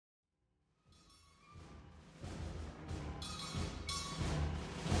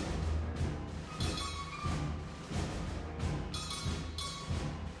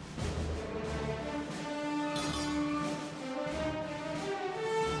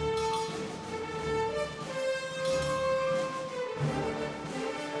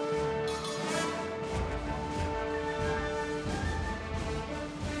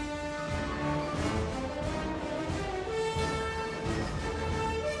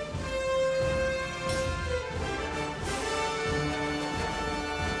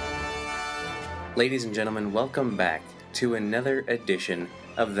Ladies and gentlemen, welcome back to another edition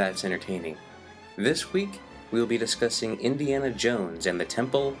of That's Entertaining. This week, we'll be discussing Indiana Jones and the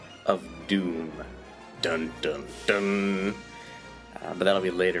Temple of Doom. Dun dun dun. But that'll be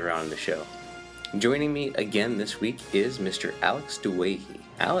later on in the show. Joining me again this week is Mr. Alex DeWahey.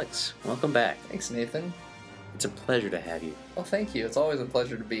 Alex, welcome back. Thanks, Nathan. It's a pleasure to have you. Well, thank you. It's always a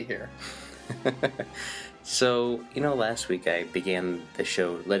pleasure to be here. So, last week I began the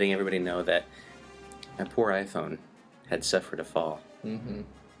show letting everybody know that my poor iPhone had suffered a fall. Mm-hmm.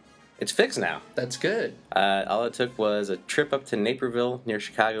 It's fixed now. That's good. All it took was a trip up to Naperville near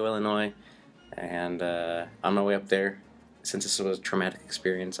Chicago, Illinois, and on my way up there, since this was a traumatic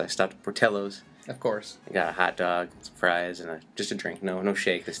experience, I stopped at Portillo's. Of course. I got a hot dog, some fries, and just a drink. No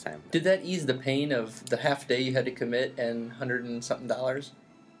shake this time. Did that ease the pain of the half day you had to commit and $100 and something?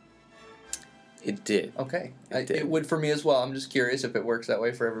 It did. Okay. It would for me as well. I'm just curious if it works that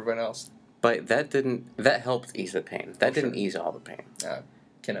way for everyone else. But that helped ease the pain. That didn't ease all the pain.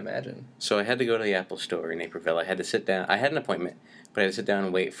 Can imagine. So I had to go to the Apple store in Naperville. I had to sit down. I had an appointment, but I had to sit down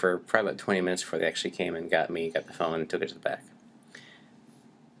and wait for probably about 20 minutes before they actually came and got the phone, and took it to the back.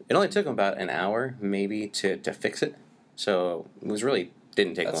 It only took them about an hour, maybe, to fix it. So it was really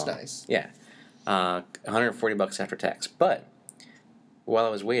didn't take long. That's nice. Yeah. $140 after tax. But while I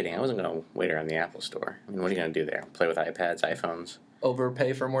was waiting, I wasn't going to wait around the Apple store. I mean, what are you going to do there? Play with iPads, iPhones?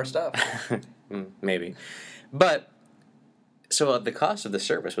 Overpay for more stuff. Maybe. But, so the cost of the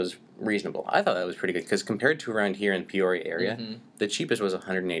service was reasonable. I thought that was pretty good, because compared to around here in Peoria area, the cheapest was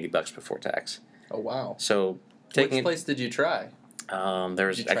 $180 before tax. Oh, wow. So, which place did you try? There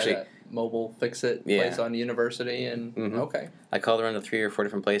was did you try actually that mobile fix-it place on University, and okay. I called around to 3 or 4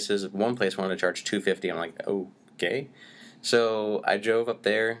 different places. One place wanted to charge $250. I'm like, okay. So I drove up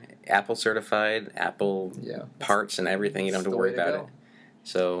there, Apple certified, Apple parts and everything. You don't have to worry about it.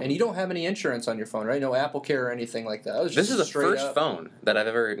 So, and you don't have any insurance on your phone, right? No Apple Care or anything like that. This is the first phone that I've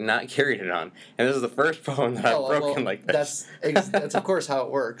ever not carried it on, and this is the first phone that I've broken like this. That's of course how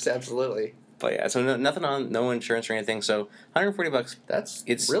it works. Absolutely. But yeah, so nothing on, no insurance or anything. So $140.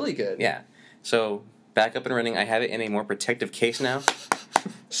 It's really good. Yeah. So back up and running. I have it in a more protective case now.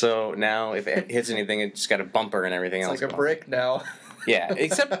 So now if it hits anything, it's got a bumper and everything else. It's like a brick now. Yeah,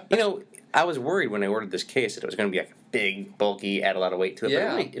 except, I was worried when I ordered this case that it was going to be like big, bulky, add a lot of weight to it.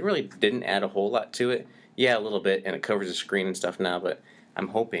 Yeah. But it really didn't add a whole lot to it. Yeah, a little bit, and it covers the screen and stuff now, but I'm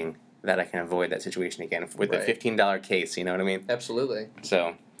hoping that I can avoid that situation again with a $15 case, you know what I mean? Absolutely.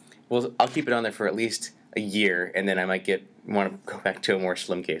 So, I'll keep it on there for at least a year, and then I might want to go back to a more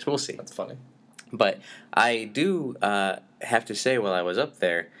slim case. We'll see. That's funny. But I do have to say, while I was up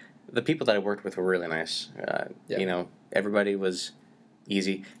there, the people that I worked with were really nice. Everybody was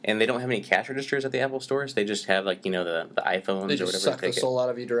easy, and they don't have any cash registers at the Apple stores. They just have the iPhones they just or whatever. Suck the soul out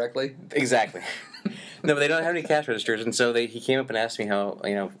of you directly. Exactly. No, but they don't have any cash registers, and so he came up and asked me how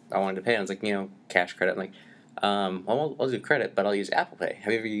I wanted to pay. I was like, cash, credit. I'm like, well, I'll do credit, but I'll use Apple Pay.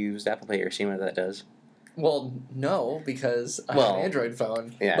 Have you ever used Apple Pay or seen what that does? Well, no, because I have an Android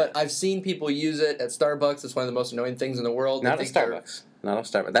phone. Yeah. But I've seen people use it at Starbucks. It's one of the most annoying things in the world. Not at Starbucks.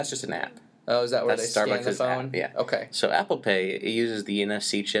 That's just an app. Oh, is that where they scan the phone? App, yeah. Okay. So Apple Pay, it uses the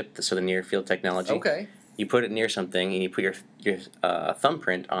NFC chip, so the near field technology. Okay. You put it near something, and you put your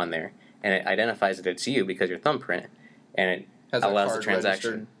thumbprint on there, and it identifies that it's you because your thumbprint, and it allows the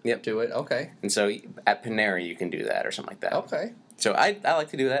transaction. Yep. To it. Okay. And so at Panera, you can do that or something like that. Okay. So I like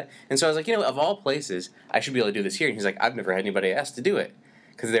to do that. And so I was like, of all places, I should be able to do this here. And he's like, I've never had anybody ask to do it.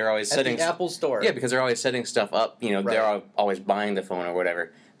 Because they're always setting... At the Apple store. Yeah, because they're always setting stuff up. They're always buying the phone or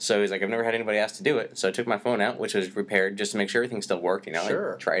whatever. So he's like, I've never had anybody ask to do it. So I took my phone out, which was repaired, just to make sure everything still worked.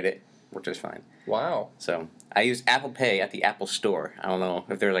 Sure. I tried it. Worked just fine. Wow. So I used Apple Pay at the Apple store. I don't know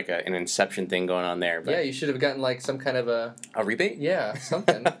if there's an Inception thing going on there. But yeah, you should have gotten some kind of a rebate? Yeah,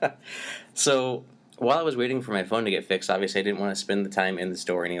 something. So while I was waiting for my phone to get fixed, obviously I didn't want to spend the time in the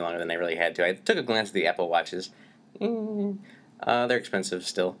store any longer than I really had to. I took a glance at the Apple Watches. They're expensive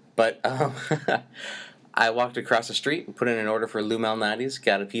still. But I walked across the street and put in an order for Lou Malnati's,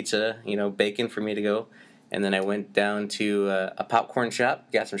 got a pizza, bacon for me to go. And then I went down to a popcorn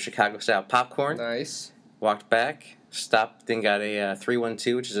shop, got some Chicago-style popcorn. Nice. Walked back, stopped, then got a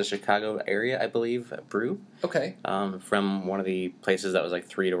 312, which is a Chicago area, I believe, brew. Okay. From one of the places that was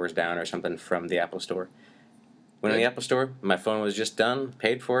 3 doors down or something from the Apple store. Went to the Apple store, my phone was just done,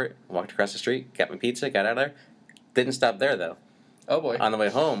 paid for it, walked across the street, got my pizza, got out of there. Didn't stop there, though. Oh, boy. On the way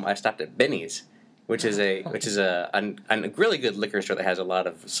home, I stopped at Benny's, which is a really good liquor store that has a lot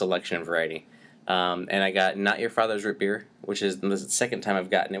of selection and variety. And I got Not Your Father's Root Beer, which is the second time I've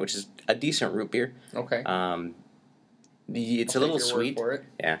gotten it, which is a decent root beer. Okay. It's I'll a take little your word sweet. for it.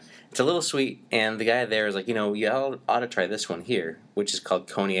 Yeah, it's a little sweet, and the guy there is like, you ought to try this one here, which is called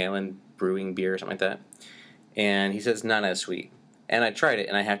Coney Island Brewing Beer or something like that. And he says it's not as sweet. And I tried it,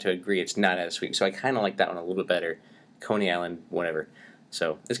 and I have to agree it's not as sweet. So I kind of like that one a little bit better. Coney Island, whatever.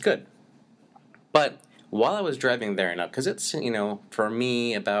 So it's good. But while I was driving there and up, because it's, for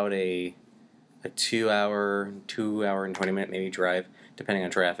me about a 2 hour and 20-minute maybe drive, depending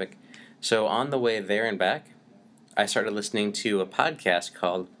on traffic. So on the way there and back, I started listening to a podcast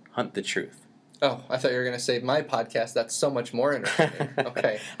called Hunt the Truth. Oh, I thought you were going to say my podcast. That's so much more entertaining.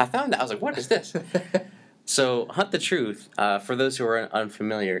 Okay. I found that. I was like, what is this? So, Hunt the Truth, for those who are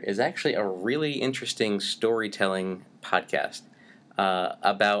unfamiliar, is actually a really interesting storytelling podcast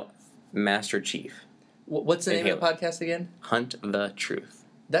about Master Chief. What's the name of the podcast again? Hunt the Truth.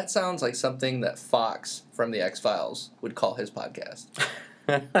 That sounds like something that Fox from the X-Files would call his podcast.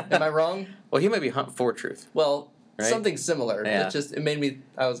 Am I wrong? Well, he might be Hunt for Truth. Well, right? Something similar. Yeah. It made me,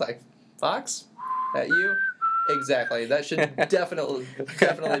 I was like, Fox? That you? Exactly. That should definitely,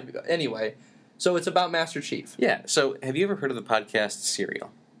 anyway. So it's about Master Chief. Yeah. So have you ever heard of the podcast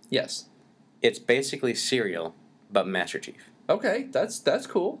Serial? Yes. It's basically Serial, but Master Chief. Okay, that's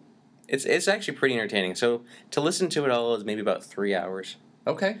cool. It's actually pretty entertaining. So to listen to it all is maybe about 3 hours.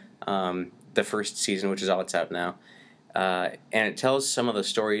 Okay. The first season, which is all it's out now. And it tells some of the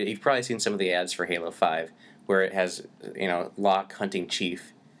story. You've probably seen some of the ads for Halo 5, where it has, Locke hunting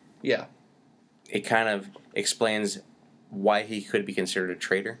Chief. Yeah. It kind of explains why he could be considered a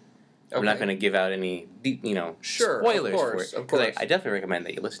traitor. Okay. I'm not going to give out any, sure, spoilers for it. Of course. I definitely recommend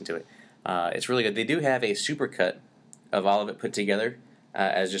that you listen to it. It's really good. They do have a supercut of all of it put together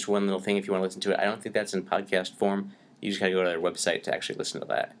as just one little thing if you want to listen to it. I don't think that's in podcast form. You just got to go to their website to actually listen to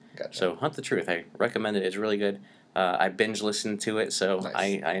that. Gotcha. So Hunt the Truth. I recommend it. It's really good. I binge listened to it, so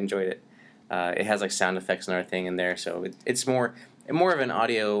nice. I enjoyed it. It has like sound effects and everything in there, so it's more of an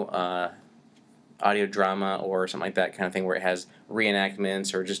audio drama or something like that kind of thing where it has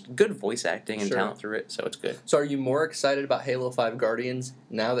reenactments or just good voice acting and talent through it, so it's good. So are you more excited about Halo 5 Guardians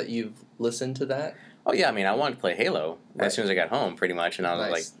now that you've listened to that? Oh yeah, I mean I wanted to play Halo as soon as I got home pretty much, and I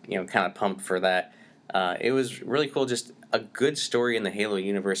was like, kind of pumped for that. It was really cool, just a good story in the Halo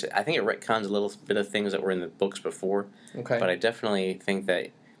universe. I think it retcons a little bit of things that were in the books before. Okay. But I definitely think that,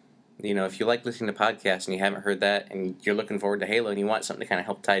 if you like listening to podcasts and you haven't heard that and you're looking forward to Halo and you want something to kind of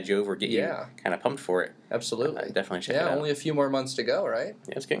help tide you over, get you kind of pumped for it. Absolutely. Definitely check it out. Yeah, only a few more months to go, right?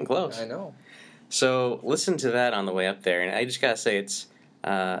 Yeah, it's getting close. I know. So listen to that on the way up there. And I just got to say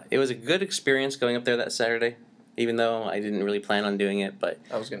it was a good experience going up there that Saturday. Even though I didn't really plan on doing it, but...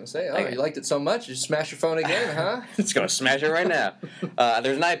 I was going to say, you liked it so much, you smash your phone again, huh? Just going to smash it right now.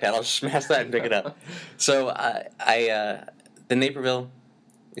 There's an iPad, I'll just smash that and pick it up. So, the Naperville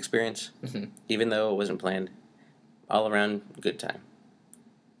experience, even though it wasn't planned, all around, good time.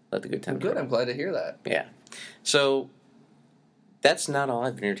 Let the good time Good, go. I'm glad to hear that. Yeah. So, that's not all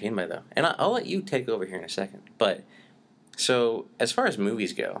I've been entertained by, though. And I'll let you take over here in a second. But, so, as far as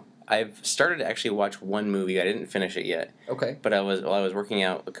movies go... I've started to actually watch one movie. I didn't finish it yet. Okay. But while I was working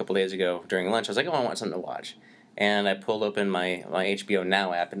out a couple days ago during lunch, I was like, I want something to watch. And I pulled open my HBO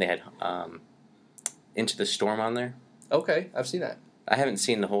Now app, and they had Into the Storm on there. Okay, I've seen that. I haven't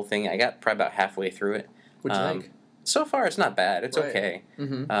seen the whole thing. I got probably about halfway through it. What'd you think? So far, it's not bad. It's okay.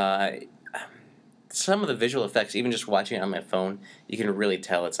 Mm-hmm. Some of the visual effects, even just watching it on my phone, you can really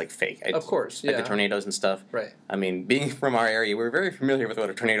tell it's like fake. Of course, yeah. Like the tornadoes and stuff. Right. I mean, being from our area, we're very familiar with what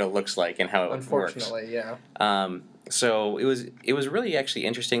a tornado looks like and how it works. Unfortunately, yeah. So it was really actually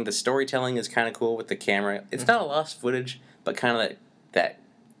interesting. The storytelling is kind of cool with the camera. It's not a lost footage, but kind of that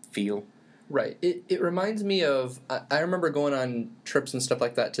feel. Right. It reminds me of, I remember going on trips and stuff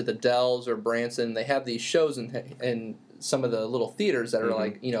like that to the Dells or Branson. They have these shows in some of the little theaters that are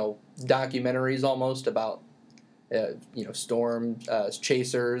like, documentaries almost about, storm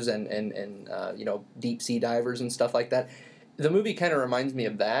chasers and deep sea divers and stuff like that. The movie kind of reminds me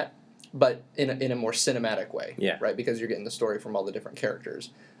of that, but in a more cinematic way. Yeah. Right? Because you're getting the story from all the different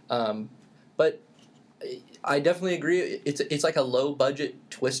characters. But I definitely agree. It's like a low budget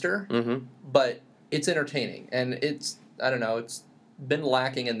twister, but it's entertaining, and it's been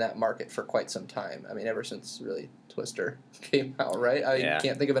lacking in that market for quite some time. I mean, ever since really Twister came out, right? I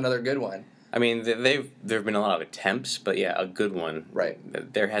can't think of another good one. I mean, there've been a lot of attempts, but yeah, a good one. Right.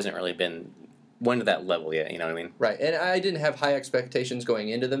 There hasn't really been one to that level yet. You know what I mean? Right. And I didn't have high expectations going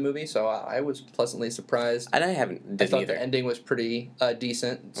into the movie, so I was pleasantly surprised. And I thought the ending was pretty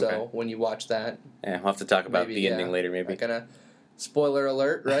decent. So when you watch that, we'll have to talk about the ending later, maybe. Not gonna spoiler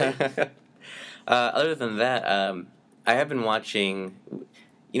alert, right? Other than that, I have been watching.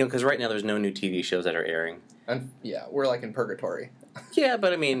 Because right now there's no new TV shows that are airing. Yeah, we're like in purgatory. Yeah,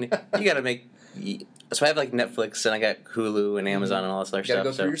 but I mean, you got to make. So I have like Netflix and I got Hulu and Amazon and all this other You gotta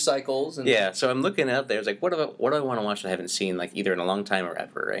stuff. go through your cycles. And yeah, so I'm looking up there. It's like, what do I want to watch that I haven't seen like either in a long time or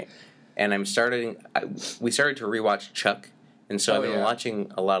ever, right? And we started to rewatch Chuck, and so I've been watching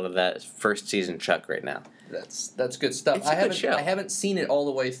a lot of that first season Chuck right now. That's good stuff. It's a good show. I haven't seen it all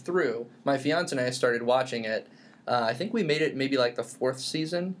the way through. My fiance and I started watching it. I think we made it maybe like the 4th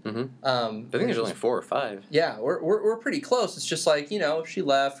season. Mm-hmm. I think there's only 4 or 5. Yeah, we're pretty close. It's just like, she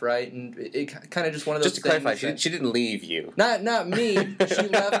left, right? And it kind of just one of those things. Just to clarify, she didn't leave you. Not me. She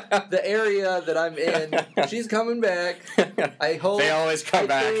left the area that I'm in. She's coming back. I hope. They always come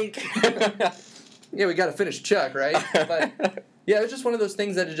back. Yeah, we got to finish Chuck, right? But yeah, it was just one of those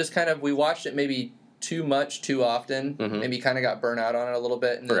things that it just kind of, we watched it maybe too much, too often. Mm-hmm. Maybe kind of got burnt out on it a little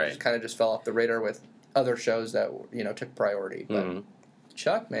bit, and then it just kind of just fell off the radar with other shows that took priority. But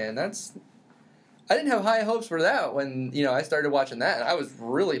Chuck, man, I didn't have high hopes for that when I started watching that, and I was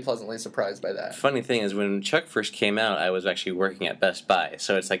really pleasantly surprised by that. Funny thing is, when Chuck first came out, I was actually working at Best Buy,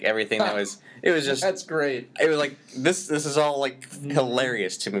 so it's like everything that was. It was just. That's great. It was like this is all like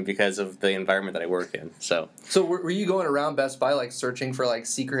hilarious to me because of the environment that I work in. So were you going around Best Buy like searching for like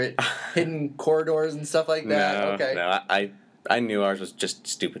secret hidden corridors and stuff like that? No, I knew ours was just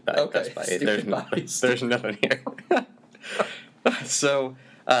stupid Best Buy. There's nothing here. So,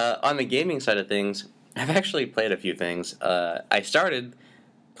 on the gaming side of things, I've actually played a few things. I started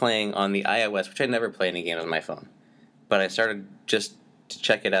playing on the iOS, which I never play any games on my phone. But I started just to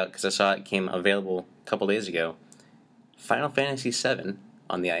check it out because I saw it came available a couple days ago. Final Fantasy VII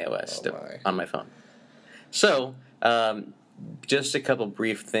on the iOS on my phone. So, just a couple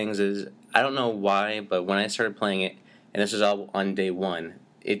brief things is, I don't know why, but when I started playing it, and this was all on day 1,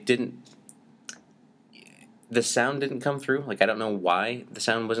 the sound didn't come through. Like, I don't know why the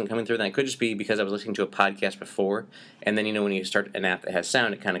sound wasn't coming through. And it could just be because I was listening to a podcast before, and then, when you start an app that has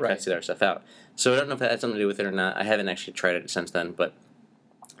sound, it kind of cuts the other stuff out. So I don't know if that had something to do with it or not. I haven't actually tried it since then, but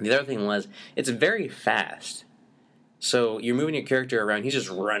the other thing was, it's very fast. So you're moving your character around. He's just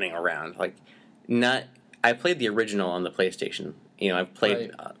running around. I played the original on the PlayStation. I've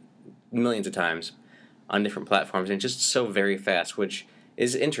played millions of times on different platforms, and it's just so very fast, which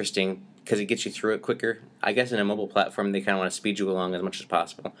is interesting because it gets you through it quicker. I guess in a mobile platform, they kind of want to speed you along as much as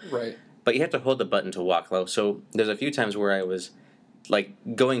possible. Right. But you have to hold the button to walk low. So there's a few times where I was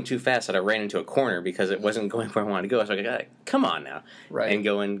going too fast that I ran into a corner because it wasn't going where I wanted to go. So I got come on now, and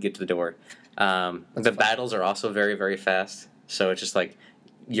go and get to the door. The battles are also very, very fast. So it's just like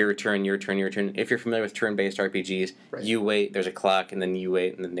your turn, your turn, your turn. If you're familiar with turn-based RPGs, you wait. There's a clock, and then you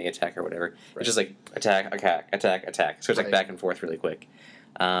wait, and then they attack or whatever. It's just like attack, attack, attack. So it's like back and forth really quick.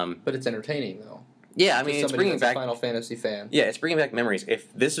 But it's entertaining though. Yeah, I mean, it's bringing back a Final Fantasy fan. Yeah, it's bringing back memories.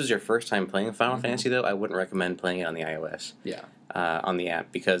 If this was your first time playing Final Fantasy, though, I wouldn't recommend playing it on the iOS. Yeah. On the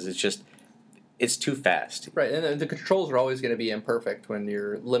app, because it's too fast. Right, and the controls are always going to be imperfect when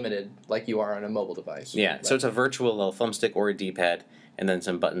you're limited, like you are on a mobile device. Yeah, so it's a virtual little thumbstick or a D-pad, and then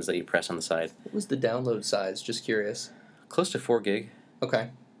some buttons that you press on the side. What was the download size? Just curious. Close to 4 gig. Okay.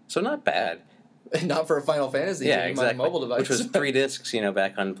 So not bad. Not for a Final Fantasy game on a mobile device. Which was 3 discs,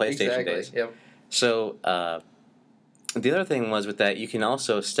 back on PlayStation days. Yep. So, the other thing was with that, you can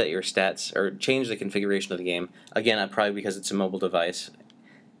also set your stats or change the configuration of the game. Again, probably because it's a mobile device.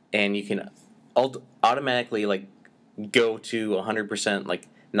 And you can automatically, go to 100%,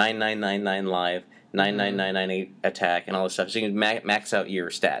 9999 live, 99998 attack, and all this stuff. So you can max out your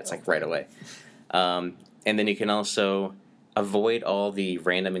stats, right away. And then you can also avoid all the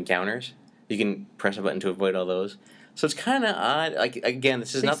random encounters. You can press a button to avoid all those. So it's kind of odd. Again,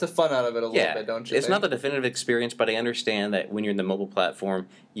 this is takes the fun out of it a little bit, don't you? It's not the definitive experience, but I understand that when you're in the mobile platform,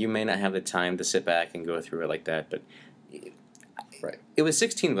 you may not have the time to sit back and go through it like that. But it was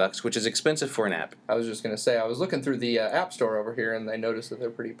 $16, which is expensive for an app. I was just going to say, I was looking through the App Store over here, and I noticed that they're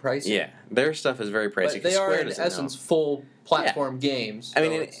pretty pricey. Yeah, their stuff is very pricey. But they are, in essence, full platform games. I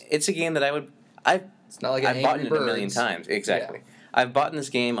mean, it's a game that it's not like I've bought it a million times. Exactly. Yeah. I've bought this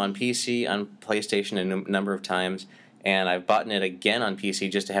game on PC, on PlayStation a number of times, and I've bought it again on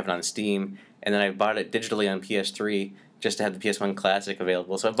PC just to have it on Steam, and then I've bought it digitally on PS3 just to have the PS1 Classic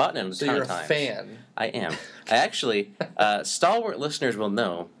available. So I've bought it a ton of times. So you're a fan. I am. I actually, stalwart listeners will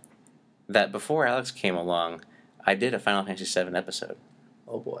know that before Alex came along, I did a Final Fantasy VII episode.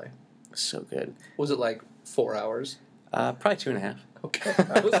 Oh boy. So good. Was it 4 hours? Probably 2.5. Okay,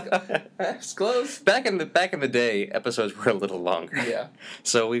 I was close. Back in the day, episodes were a little longer. Yeah.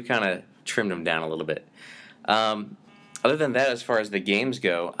 So we've kind of trimmed them down a little bit. Other than that, as far as the games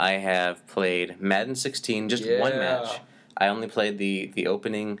go, I have played Madden 16, just one match. I only played the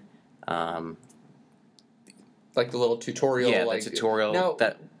opening Like the little tutorial. Yeah, like, the tutorial. Now,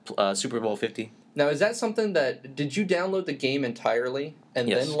 that Super Bowl 50. Now, is that something that... Did you download the game entirely and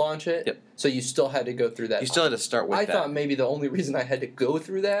Yes. then launch it? Yep. So you still had to go through that? You still had to start with I that. thought maybe the only reason I had to go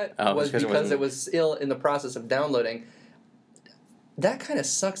through that was because it was still in the process of downloading. That kind of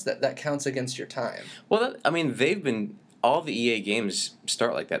sucks that counts against your time. Well, they've been... All the EA games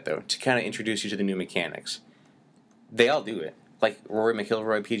start like that, though, to kind of introduce you to the new mechanics. They all do it. Like, Rory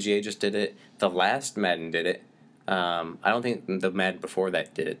McIlroy PGA just did it. The last Madden did it. I don't think the Madden before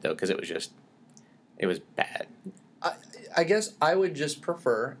that did it, though, because it was bad. I guess I would just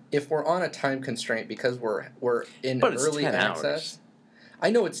prefer, if we're on a time constraint because we're in early access. Hours.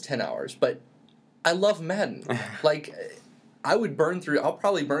 I know it's 10 hours, but I love Madden. Like, I'll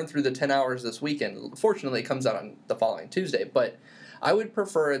probably burn through the 10 hours this weekend. Fortunately, it comes out on the following Tuesday, but I would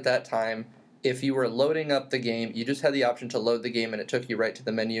prefer at that time, if you were loading up the game, you just had the option to load the game and it took you right to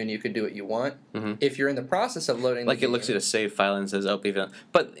the menu and you could do what you want. Mm-hmm. If you're in the process of loading the game... Like, it looks at a save file and says,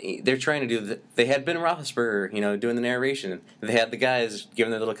 but they're trying to do... They had Ben Roethlisberger, doing the narration. They had the guys giving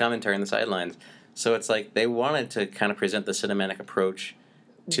their little commentary on the sidelines. So it's like they wanted to kind of present the cinematic approach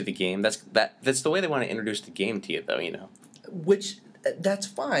to the game. That's the way they want to introduce the game to you, though, Which, that's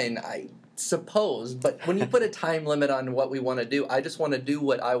fine, I suppose. But when you put a time limit on what we want to do, I just want to do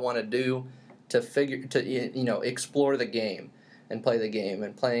what I want to do to explore the game and play the game.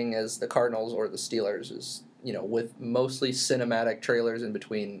 And playing as the Cardinals or the Steelers is, with mostly cinematic trailers in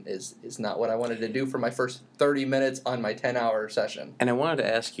between is not what I wanted to do for my first 30 minutes on my 10-hour session. And I wanted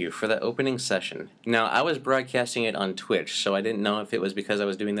to ask you, for that opening session, now I was broadcasting it on Twitch, so I didn't know if it was because I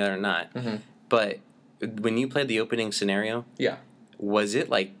was doing that or not. Mm-hmm. But when you played the opening scenario, yeah, was it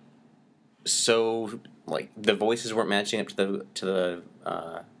so the voices weren't matching up to the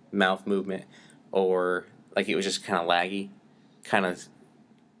mouth movement, or it was just kind of laggy, kind of,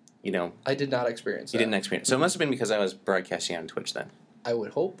 I did not experience that. You didn't experience. So it must have been because I was broadcasting on Twitch then. I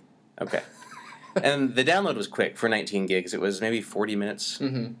would hope. Okay. And the download was quick for 19 gigs. It was maybe 40 minutes.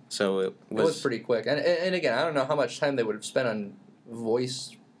 Mm-hmm. So it was pretty quick. And again, I don't know how much time they would have spent on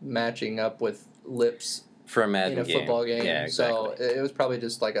voice matching up with lips for a Madden in a football game. Yeah, exactly. So it was probably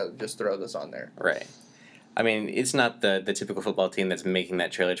just just throw this on there. Right. I mean, it's not the typical football team that's making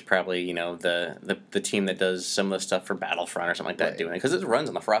that trailer. It's probably, the team that does some of the stuff for Battlefront or something like that right. doing it. Because it runs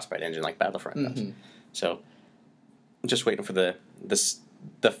on the Frostbite engine like Battlefront does. Mm-hmm. So, just waiting for the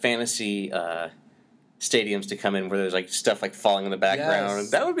fantasy stadiums to come in where there's stuff falling in the background.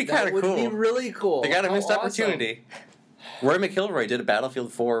 Yes, that would be kind of cool. That would be really cool. They got a missed awesome. opportunity. Rory McIlroy did a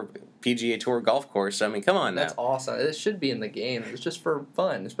Battlefield 4 PGA Tour golf course. I mean, come on now. That's awesome. It should be in the game. It's just for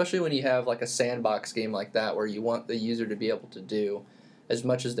fun, especially when you have a sandbox game like that where you want the user to be able to do as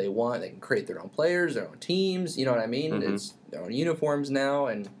much as they want. They can create their own players, their own teams. You know what I mean? Mm-hmm. It's their own uniforms now,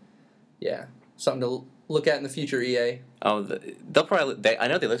 and yeah, something to look at in the future. EA. Oh, they'll probably. I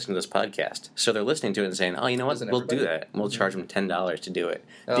know they listen to this podcast, so they're listening to it and saying, "Oh, you know what? We'll do that. We'll charge them $10 to do it."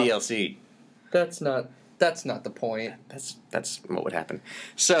 Oh, DLC. That's not the point. That's what would happen.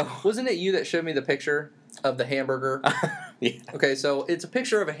 So wasn't it you that showed me the picture of the hamburger? Yeah. Okay, so it's a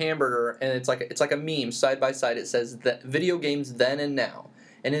picture of a hamburger, and it's like a meme side by side. It says that video games then and now,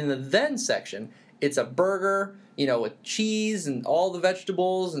 and in the then section, it's a burger, with cheese and all the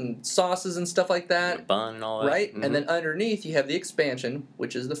vegetables and sauces and stuff like that. The bun and all that. Right, Mm-hmm. and then underneath you have the expansion,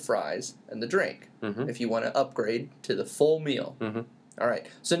 which is the fries and the drink. Mm-hmm. If you want to upgrade to the full meal. Mm-hmm. All right.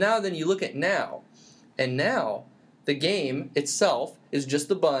 So now then you look at now. And now, the game itself is just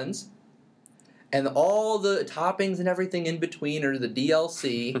the buns, and all the toppings and everything in between are the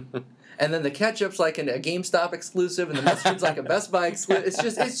DLC, and then the ketchup's like a GameStop exclusive, and the mustard's like a Best Buy exclusive.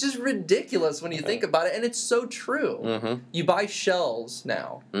 It's just ridiculous when you think about it, and it's so true. Mm-hmm. You buy shells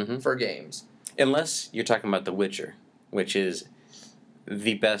now Mm-hmm. for games. Unless you're talking about The Witcher, which is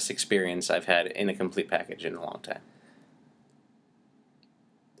the best experience I've had in a complete package in a long time.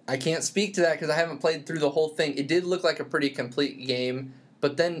 I can't speak to that because I haven't played through the whole thing. It did look like a pretty complete game,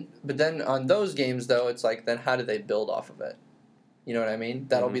 but then on those games though, it's then how do they build off of it? You know what I mean?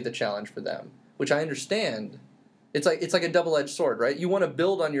 That'll Mm-hmm. be the challenge for them, which I understand. It's like a double-edged sword, right? You want to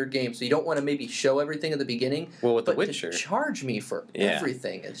build on your game, so you don't want to maybe show everything at the beginning. Well, with The but Witcher, to charge me for Yeah.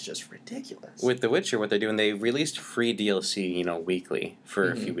 everything is just ridiculous. with The Witcher, what they're doing, they released free DLC, weekly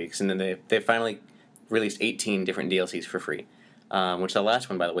for a few weeks, and then they finally released 18 different DLCs for free. Which the last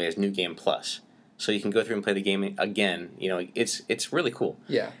one, by the way, is New Game Plus. So you can go through and play the game again. It's really cool.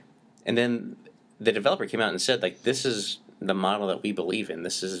 Yeah. And then the developer came out and said, this is the model that we believe in.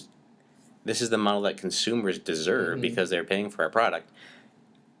 This is the model that consumers deserve Mm-hmm. because they're paying for our product.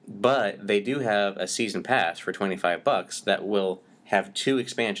 But they do have a season pass for $25 that will have 2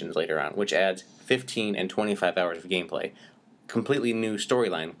 expansions later on, which adds 15 and 25 hours of gameplay. Completely new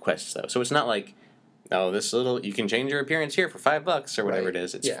storyline quests, though. So it's not like, oh, this little, you can change your appearance here for $5 or whatever Right. it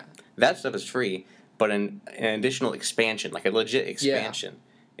is. It's, Yeah. That stuff is free, but an additional expansion, like a legit expansion,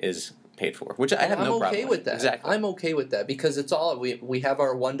 is paid for, which I have no problem okay with that. Exactly. I'm okay with that because it's all we have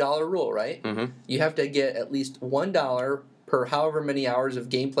our $1 rule, right? Mm-hmm. You have to get at least $1 per however many hours of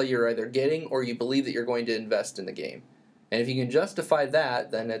gameplay you're either getting or you believe that you're going to invest in the game. And if you can justify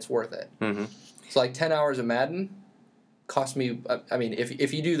that, then it's worth it. Mm-hmm. So like 10 hours of Madden cost me, I mean,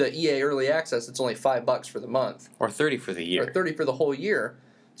 if you do the EA Early Access, it's only $5 for the month. Or 30 for the year. Or 30 for the whole year.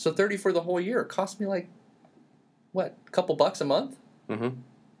 So 30 for the whole year cost me like, what, a couple bucks a month? Mm-hmm.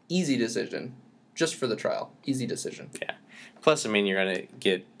 Easy decision. Just for the trial. Easy decision. Yeah. Plus, I mean, you're going to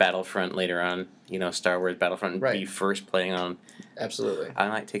get Battlefront later on, Star Wars Battlefront, and Right. be first playing on. Absolutely. I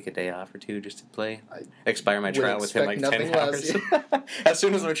might take a day off or two just to play. I Expire my would trial with him like expect 10 nothing hours. less. As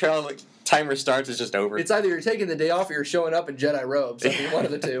soon as my trial timer starts, it's just over. It's either you're taking the day off or you're showing up in Jedi robes. I mean, one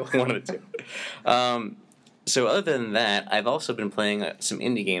of the two. One of the two. So other than that, I've also been playing some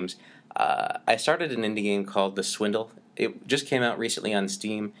indie games. I started an indie game called The Swindle. It just came out recently on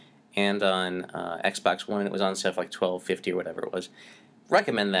Steam and on Xbox One. It was on sale for like $12.50 or whatever it was.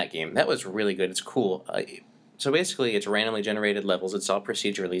 Recommend that game. That was really good. It's cool. So basically, it's randomly generated levels. It's all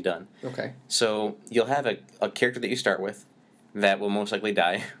procedurally done. Okay. So you'll have a character that you start with that will most likely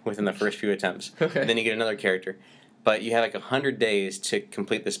die within the first few attempts. Okay. And then you get another character. But you have like 100 days to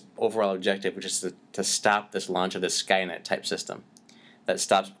complete this overall objective, which is to stop this launch of this Skynet type system that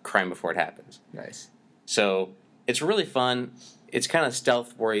stops crime before it happens. Nice. So it's really fun. It's kind of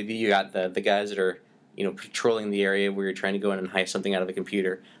stealth where you got the guys that are patrolling the area where you're trying to go in and heist something out of the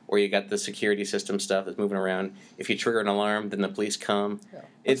computer, or you got the security system stuff that's moving around. If you trigger an alarm, then the police come. Yeah,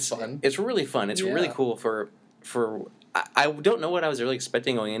 It's fun. It's really fun. It's really Yeah. cool for. I don't know what I was really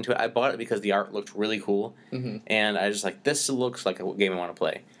expecting going into it. I bought it because the art looked really cool, Mm-hmm. and I was just like, this looks like a game I want to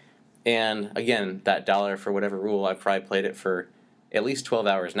play. And again, that $1 for whatever rule, I've probably played it for at least 12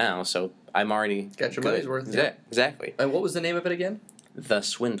 hours now, so I'm already Got your good. money's worth, yeah. Exactly. And what was the name of it again? The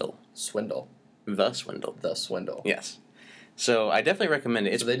Swindle. Swindle. The Swindle. The Swindle. Yes. So I definitely recommend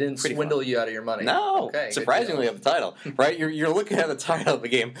it. It's So they didn't pretty swindle fun. you out of your money. No, Okay. good surprisingly deal. of the title, right? You're looking at the title of the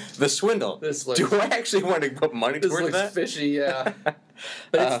game, The Swindle. This looks. Do I actually want to put money This towards looks that? fishy. Yeah.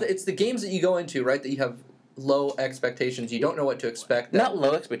 But it's the games that you go into, right? That you have low expectations. You don't know what to expect. Not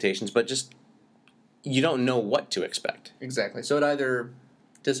low expectations, but just you don't know what to expect. Exactly. So it either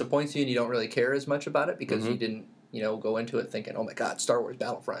disappoints you and you don't really care as much about it because Mhm. you didn't, go into it thinking, "Oh my God, Star Wars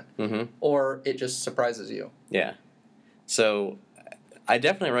Battlefront," Mm-hmm. or it just surprises you. Yeah. So I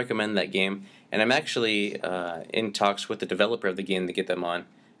definitely recommend that game, and I'm actually in talks with the developer of the game to get them on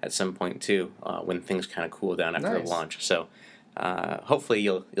at some point too, when things kind of cool down after Nice. the launch. So hopefully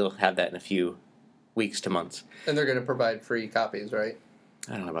you'll have that in a few weeks to months. And they're going to provide free copies, right?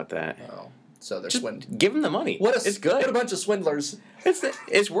 I don't know about that. Oh, so they're Just swindling. give them the money. It's good. What a bunch of swindlers.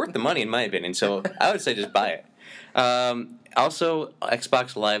 It's worth the money in my opinion. So I would say just buy it. Also,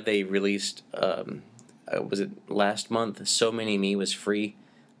 Xbox Live, they released was it last month? So Many Me was free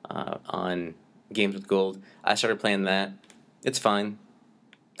on Games with Gold. I started playing that. It's fine.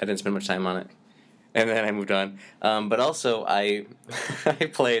 I didn't spend much time on it, and then I moved on. But also, I I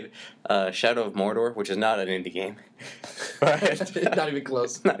played Shadow of Mordor, which is not an indie game. Not even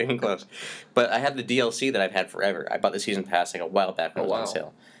close. Not even close. But I have the DLC that I've had forever. I bought the season pass like a while back when it was on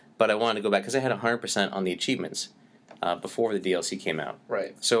sale. But I wanted to go back because I had 100% on the achievements before the DLC came out.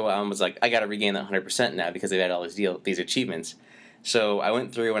 Right. So I was like, I got to regain that 100% now because they've had all these achievements. So I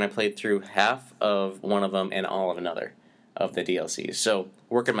went through and I played through half of one of them and all of another of the DLCs. So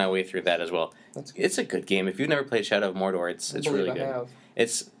working my way through that as well. It's a good game. If you've never played Shadow of Mordor, it's really good. Have.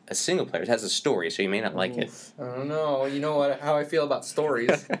 It's a single player. It has a story, so you may not like it. I don't know. You know how I feel about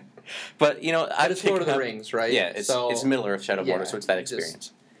stories. But But it's Lord of the Rings, right? Yeah, it's Middle Earth Shadow of Mordor, so it's that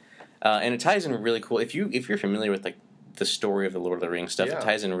experience. And it ties in really cool. If you're familiar with like the story of the Lord of the Rings stuff, Yeah. it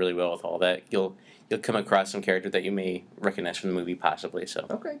ties in really well with all that. You'll come across some character that you may recognize from the movie, possibly. So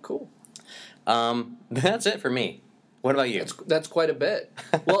Okay, cool. that's it for me. What about you? That's quite a bit.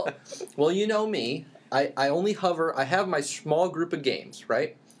 Well, you know me. I only hover. I have my small group of games,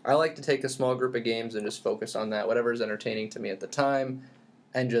 right? I like to take a small group of games and just focus on that, whatever is entertaining to me at the time,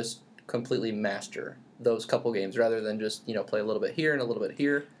 and just completely master those couple games rather than just play a little bit here and a little bit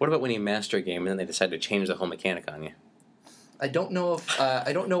here. What about when you master a game and then they decide to change the whole mechanic on you? I don't know if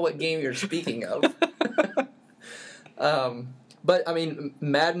I don't know what game you're speaking of. But I mean,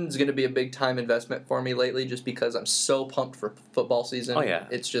 Madden's going to be a big time investment for me lately, just because I'm so pumped for football season. Oh, yeah.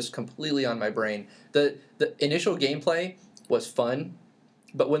 It's just completely on my brain. The initial gameplay was fun.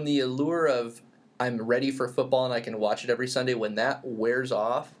 But when the allure of I'm ready for football and I can watch it every Sunday, when that wears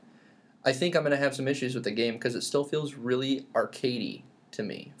off, I think I'm going to have some issues with the game because it still feels really arcadey to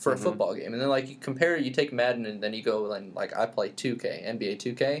me for a football game. And then like you take Madden and then you go and like I play 2K, NBA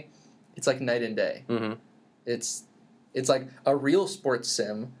 2K. It's like night and day. Mm-hmm. It's like a real sports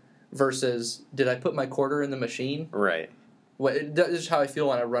sim versus did I put my quarter in the machine? Right. This is how I feel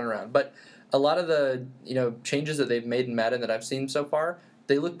when I run around. But a lot of the changes that they've made in Madden that I've seen so far,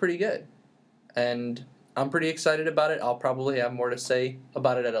 they look pretty good, and I'm pretty excited about it. I'll probably have more to say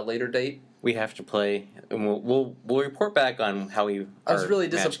about it at a later date. We have to play, and we'll report back on how we. I was really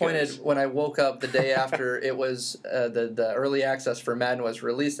disappointed when I woke up the day after it was the early access for Madden was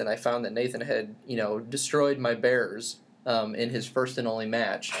released, and I found that Nathan had destroyed my Bears in his first and only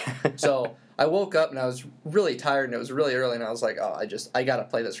match. So I woke up and I was really tired, and it was really early, and I was like, oh, I got to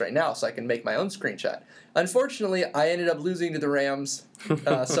play this right now so I can make my own screenshot. Unfortunately, I ended up losing to the Rams,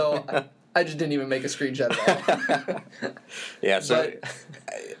 so I just didn't even make a screenshot at all. Yeah, so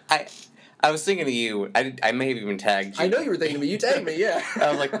I was thinking of you. I may have even tagged you. I know you were thinking of me. You tagged me, yeah.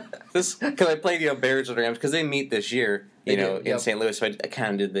 I was like, this because I played Bears with the Rams because they meet this year, in St. Louis. So I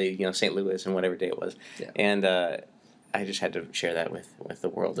kind of did the St. Louis and whatever day it was, and I just had to share that with the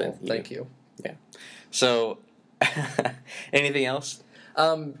world. Well, thank you. Yeah. So, anything else?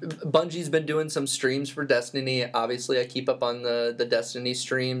 Bungie's been doing some streams for Destiny. Obviously, I keep up on the Destiny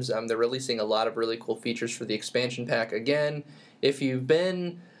streams. They're releasing a lot of really cool features for the expansion pack. Again, if you've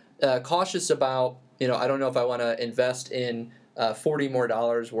been cautious about, I don't know if I want to invest in $40 more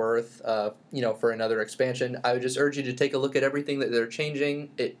worth, for another expansion, I would just urge you to take a look at everything that they're changing.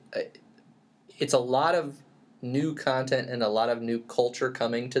 It's a lot of new content and a lot of new culture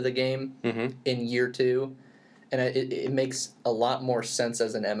coming to the game in year 2. And it makes a lot more sense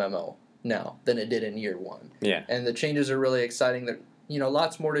as an MMO now than it did in year 1. Yeah. And the changes are really exciting. There,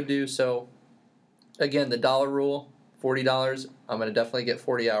 lots more to do. So, again, the dollar rule, $40. I'm going to definitely get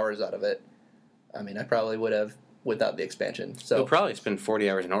 40 hours out of it. I mean, I probably would have without the expansion. So you'll probably spend 40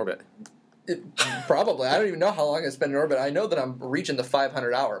 hours in orbit. Probably. I don't even know how long I spend in orbit. I know that I'm reaching the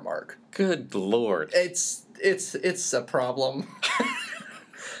 500-hour mark. Good Lord. It's a problem.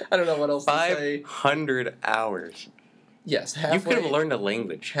 I don't know what else to say. 500 hours. Yes, halfway. You could have learned a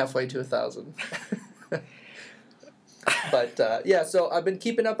language. Halfway to 1,000. But, so I've been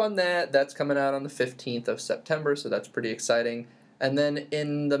keeping up on that. That's coming out on the 15th of September, so that's pretty exciting. And then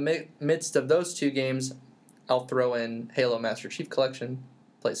in the midst of those 2 games, I'll throw in Halo Master Chief Collection,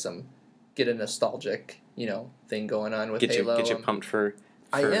 get a nostalgic, thing going on with Halo. Get you pumped for...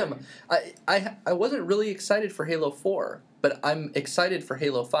 I am. I wasn't really excited for Halo 4, but I'm excited for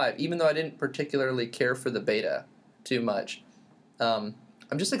Halo 5, even though I didn't particularly care for the beta too much. I'm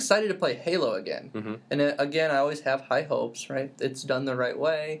just excited to play Halo again. Mm-hmm. And again, I always have high hopes, right? It's done the right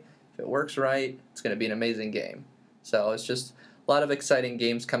way. If it works right, it's going to be an amazing game. So it's just a lot of exciting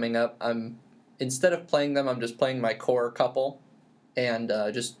games coming up. Instead of playing them, I'm just playing my core couple and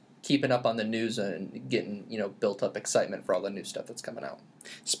just keeping up on the news and getting, built up excitement for all the new stuff that's coming out.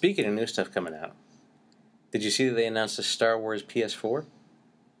 Speaking of new stuff coming out, did you see that they announced a Star Wars PS4?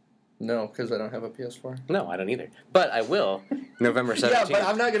 No, because I don't have a PS4. No, I don't either. But I will, November 17th. Yeah, but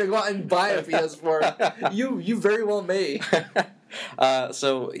I'm not going to go out and buy a PS4. You very well may.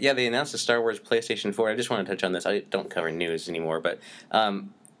 They announced a Star Wars PlayStation 4. I just want to touch on this. I don't cover news anymore, but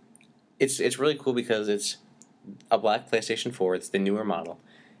it's really cool because it's a black PlayStation 4. It's the newer model.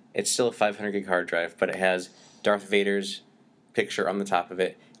 It's still a 500 gig hard drive, but it has Darth Vader's picture on the top of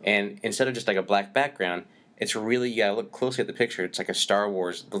it. And instead of just like a black background, it's really, you gotta look closely at the picture. It's like a Star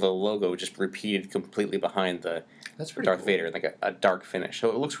Wars, the logo just repeated completely behind the Darth cool. Vader, like a dark finish. So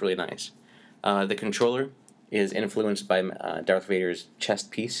it looks really nice. The controller is influenced by Darth Vader's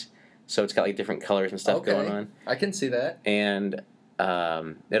chest piece. So it's got like different colors and stuff going on. I can see that. And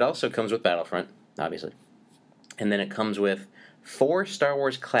it also comes with Battlefront, obviously. And then it comes with 4 Star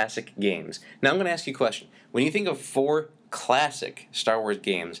Wars classic games. Now I'm going to ask you a question. When you think of 4 classic Star Wars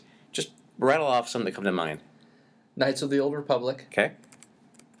games, just rattle off some that come to mind. Knights of the Old Republic. Okay.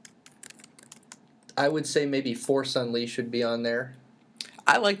 I would say maybe Force Unleashed should be on there.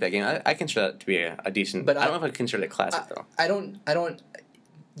 I like that game. I consider that to be a decent... But I don't know if I'd consider it classic, though. I don't...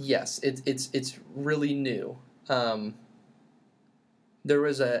 Yes, it's really new. There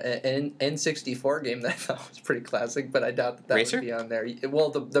was an N64 game that I thought was pretty classic, but I doubt that Racer? would be on there. Well,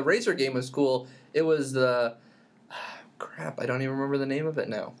 the Racer game was cool. It was the... crap, I don't even remember the name of it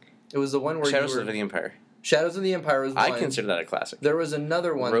now. It was the one where Shadows of the Empire. Shadows of the Empire was one. I consider that a classic. There was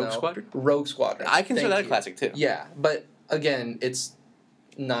another one, Rogue Squadron? Rogue Squadron. I consider that a classic, too. Yeah, but again, it's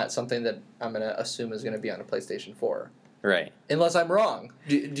not something that I'm going to assume is going to be on a PlayStation 4. Right. Unless I'm wrong.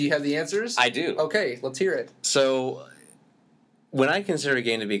 Do you have the answers? I do. Okay, let's hear it. So, when I consider a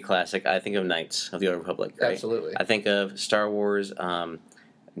game to be classic, I think of Knights of the Old Republic. Right? Absolutely. I think of Star Wars, the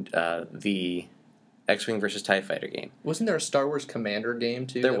X-Wing versus TIE Fighter game. Wasn't there a Star Wars Commander game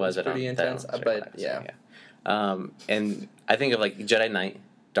too? There that was. pretty intense. But yeah. And I think of like Jedi Knight,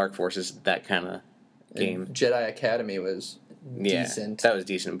 Dark Forces, that kind of game. And Jedi Academy was decent. That was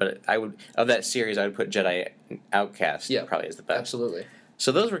decent. But I would, of that series, I would put Jedi Outcast probably as the best. Absolutely.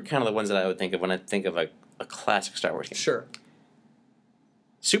 So those were kind of the ones that I would think of when I think of a classic Star Wars game. Sure.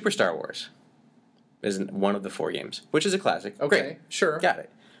 Super Star Wars is one of the 4 games, which is a classic. Okay, Great. sure. Got it.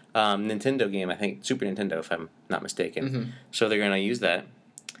 Nintendo game, I think Super Nintendo, if I'm not mistaken. Mm-hmm. So they're going to use that.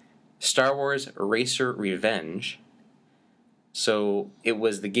 Star Wars Racer Revenge. So it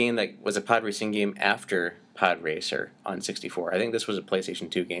was the game that was a pod racing game after Pod Racer on 64. I think this was a PlayStation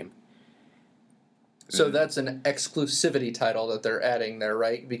 2 game. So that's an exclusivity title that they're adding there,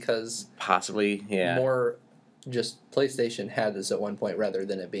 right? Because possibly, yeah. More just PlayStation had this at one point rather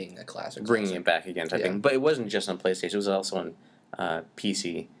than it being a classic. Bringing it back again type thing. But it wasn't just on PlayStation. It was also on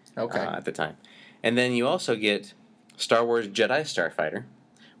PC at the time. And then you also get Star Wars Jedi Starfighter,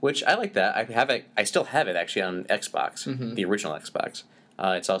 which I like that. I still have it actually on Xbox, the original Xbox.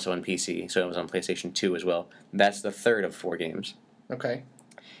 It's also on PC, so it was on PlayStation 2 as well. That's the third of 4 games. Okay.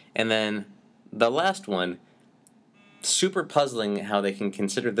 And then the last one, super puzzling how they can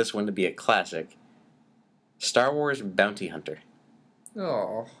consider this one to be a classic, Star Wars Bounty Hunter.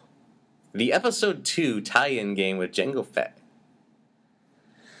 Oh. The Episode 2 tie-in game with Jango Fett.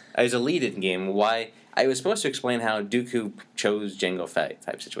 It was a lead-in game. Why? I was supposed to explain how Dooku chose Jango Fett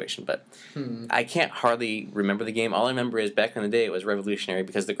type situation, but I can't hardly remember the game. All I remember is back in the day it was revolutionary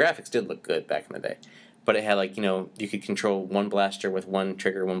because the graphics did look good back in the day. But it had you could control one blaster with one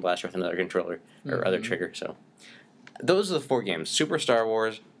trigger, one blaster with another controller or other trigger. So those are the 4 games: Super Star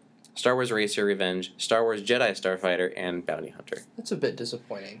Wars, Star Wars Racer Revenge, Star Wars Jedi Starfighter, and Bounty Hunter. That's a bit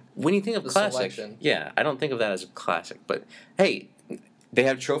disappointing. When you think of classic, I don't think of that as a classic. But hey, they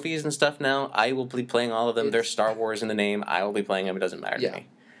have trophies and stuff now. I will be playing all of them. There's Star Wars in the name. I will be playing them. It doesn't matter to me.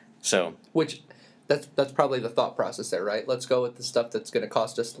 So that's probably the thought process there, right? Let's go with the stuff that's going to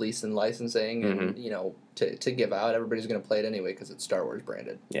cost us lease and licensing, and to give out. Everybody's going to play it anyway because it's Star Wars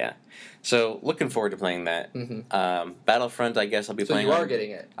branded. Yeah, so looking forward to playing that. Battlefront, I guess I'll be playing. So you are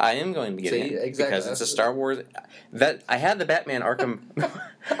getting it. I am going to be getting it exactly. because it's a Star Wars. That I had the Batman Arkham.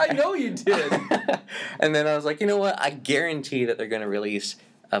 I know you did. And then I was like, you know what? I guarantee that they're going to release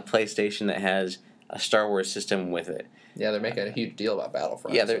a PlayStation that has a Star Wars system with it. Yeah, they're making a huge deal about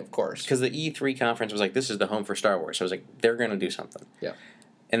Battlefront. Yeah, so of course. Because the E3 conference was like, this is the home for Star Wars. So I was like, they're going to do something. Yeah.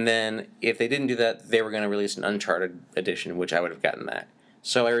 And then if they didn't do that, they were going to release an Uncharted edition, which I would have gotten that.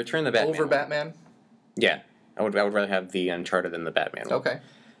 So I returned the Batman. Over Batman? Yeah. I would rather have the Uncharted than the Batman one. Okay.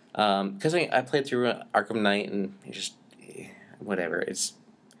 Because I played through Arkham Knight and it just, whatever.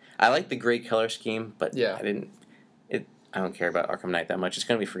 I like the gray color scheme, but I don't care about Arkham Knight that much. It's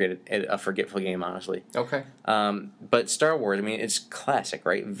going to be a forgetful game, honestly. Okay. But Star Wars, I mean, it's classic,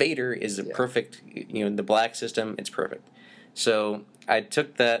 right? Vader is the perfect, the black system, it's perfect. So I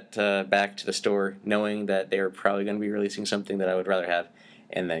took that back to the store knowing that they were probably going to be releasing something that I would rather have,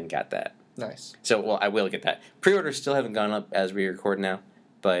 and then got that. Nice. So, I will get that. Pre-orders still haven't gone up as we record now,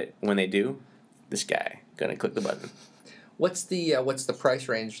 but when they do, this guy going to click the button. What's the price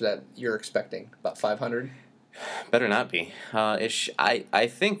range that you're expecting? About $500? Better not be. I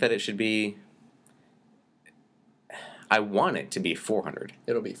think that it should be. I want it to be $400.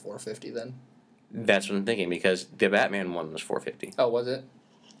 It'll be $450 then. That's what I'm thinking because the Batman one was $450. Oh, was it?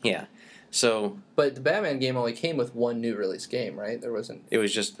 Yeah. So. But the Batman game only came with one new release game, right? There wasn't. It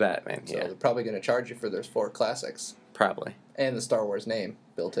was just Batman. So they're probably going to charge you for those 4 classics. Probably. And the Star Wars name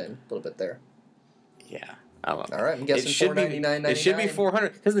built in a little bit there. Yeah. I don't know. All right, I'm guessing $499.99. It should be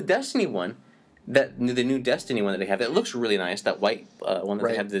 $400 because the Destiny one. The new Destiny one that they have, that looks really nice. That white one that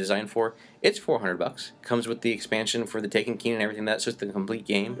they have the design for, it's $400. Comes with the expansion for the Taken King and everything. That's just the complete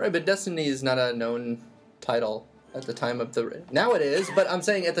game. Right, but Destiny is not a known title at the time of the. Now it is, but I'm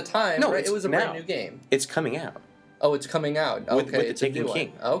saying at the time, right? It was a brand new game. It's coming out. Oh, it's coming out. Okay, with the Taken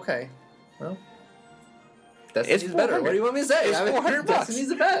King. Okay, well, Destiny's better. What do you want me to say? It's $400. Destiny's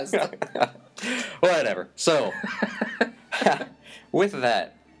the best. Whatever. So, with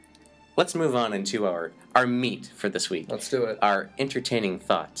that. Let's move on into our meat for this week. Let's do it. Our entertaining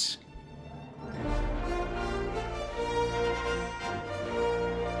thoughts.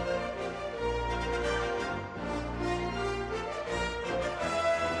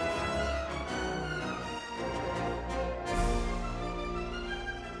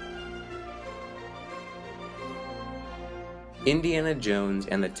 Indiana Jones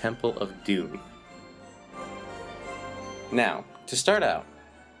and the Temple of Doom. Now, to start out,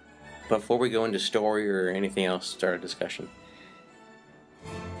 before we go into story or anything else, start a discussion.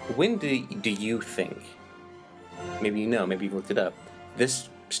 When do you think, maybe you know, maybe you've looked it up, this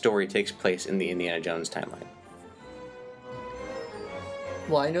story takes place in the Indiana Jones timeline?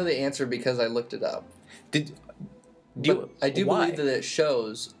 Well, I know the answer because I looked it up. I do why? believe that it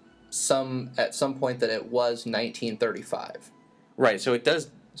shows at some point that it was 1935. Right, so it does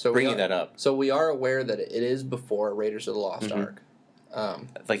bring you that up. So we are aware that it is before Raiders of the Lost Mm-hmm. Ark.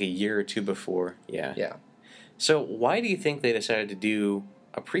 Like a year or two before, yeah. Yeah. So why do you think they decided to do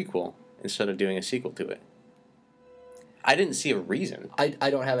a prequel instead of doing a sequel to it? I didn't see a reason. I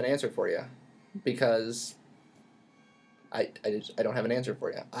don't have an answer for you because I don't have an answer for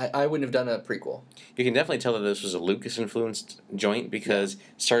you. I wouldn't have done a prequel. You can definitely tell that this was a Lucas-influenced joint because it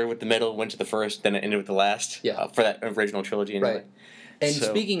started with the middle, went to the first, then it ended with the last for that original trilogy. Anyway. Right. And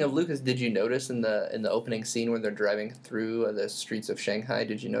speaking of Lucas, did you notice in the opening scene where they're driving through the streets of Shanghai,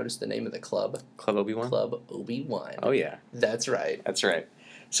 did you notice the name of the club? Club Obi-Wan? Club Obi-Wan. Oh, yeah. That's right. That's right.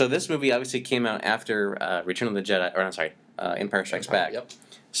 So this movie obviously came out after Return of the Jedi, or I'm sorry, Empire Strikes Back. Yep.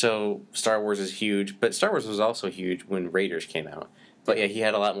 So Star Wars is huge, but Star Wars was also huge when Raiders came out. But yeah, he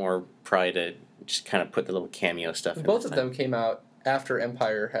had a lot more pride to just kind of put the little cameo stuff in. Both of them came out after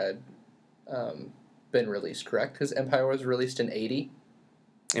Empire had been released, correct? Because Empire was released in 80.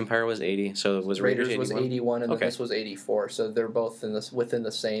 Empire was 80, so was Raiders was 81, and okay. then this was 84. So they're both within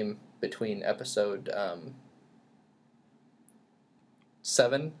the same between episode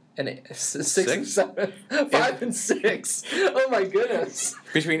 7 and 8, 6 and 7, 5 and 6. Oh my goodness!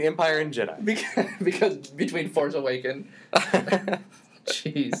 Between Empire and Jedi. Because between Force Awakens.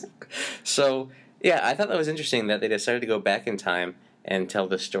 Jeez. So yeah, I thought that was interesting that they decided to go back in time and tell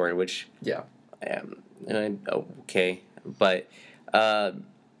this story, which okay, but.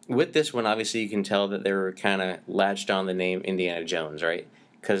 With this one, obviously, you can tell that they were kind of latched on the name Indiana Jones, right?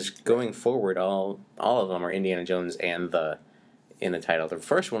 Because going forward, all of them are Indiana Jones and in the title. The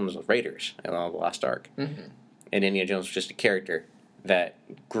first one was Raiders and the Lost Ark, and Indiana Jones was just a character that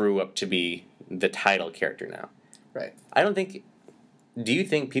grew up to be the title character now. Right. Do you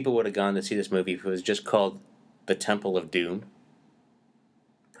think people would have gone to see this movie if it was just called The Temple of Doom?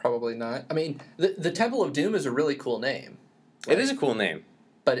 Probably not. I mean, the Temple of Doom is a really cool name. Right? It is a cool name.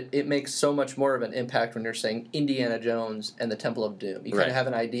 But it makes so much more of an impact when you're saying Indiana Jones and the Temple of Doom. You kind of have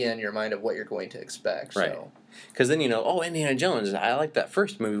an idea in your mind of what you're going to expect. Right. Because then you know, Indiana Jones, I like that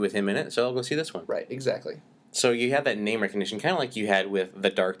first movie with him in it, so I'll go see this one. Right, exactly. So you have that name recognition, kind of like you had with The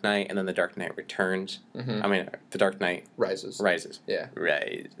Dark Knight and then The Dark Knight Returns. Mm-hmm. I mean, The Dark Knight... Rises. Yeah.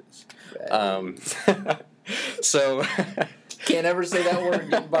 Rises. Right. So... Can't ever say that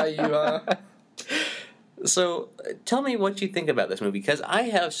word by you, huh? So, tell me what you think about this movie, because I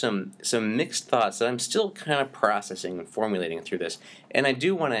have some mixed thoughts that I'm still kind of processing and formulating through this. And I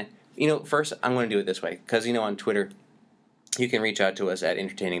do want to, first I'm going to do it this way, because, on Twitter, you can reach out to us at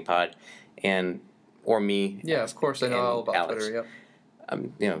EntertainingPod, or me. Yeah, of course, I know all about Alex. Twitter,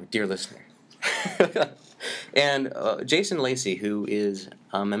 yep. Dear listener. And Jason Lacey, who is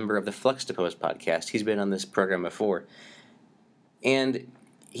a member of the Flux Depose podcast, he's been on this program before, and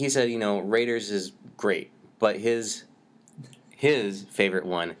he said, Raiders is great, but his favorite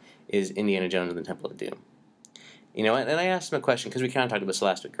one is Indiana Jones and the Temple of Doom. And I asked him a question, because we kind of talked about this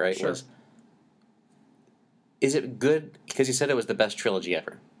last week, right? Sure. Is it good? Because he said it was the best trilogy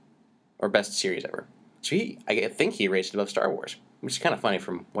ever, or best series ever. So I think he raised it above Star Wars, which is kind of funny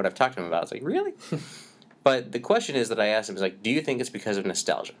from what I've talked to him about. It's like, really? But the question is that I asked him is like, do you think it's because of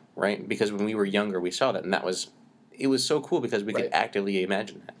nostalgia, right? Because when we were younger, we saw that, and it was so cool because we could actively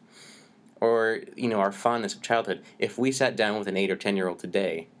imagine that. Or, our fondness of childhood. If we sat down with an 8 or 10-year-old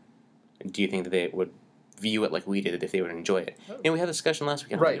today, do you think that they would view it like we did, if they would enjoy it? And we had a discussion last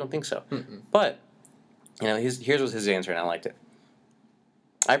week, and I don't think so. Mm-mm. But, here's was his answer, and I liked it.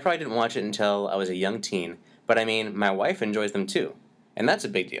 I probably didn't watch it until I was a young teen, but, my wife enjoys them too. And that's a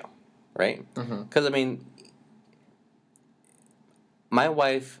big deal, right? Because, my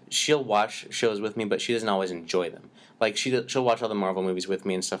wife, she'll watch shows with me, but she doesn't always enjoy them. Like, she'll watch all the Marvel movies with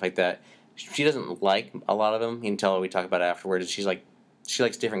me and stuff like that. She doesn't like a lot of them until we talk about it afterwards. She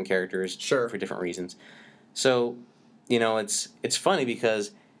likes different characters for different reasons. So, it's funny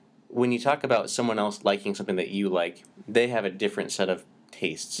because when you talk about someone else liking something that you like, they have a different set of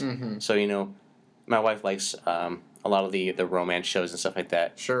tastes. Mm-hmm. So, my wife likes a lot of the romance shows and stuff like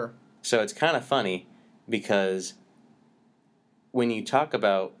that. Sure. So it's kind of funny because when you talk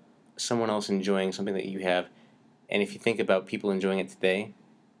about someone else enjoying something that you have, and if you think about people enjoying it today,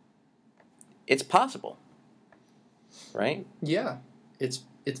 it's possible. right? Yeah, it's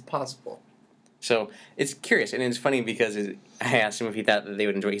possible. So it's curious, and it's funny because I asked him if he thought that they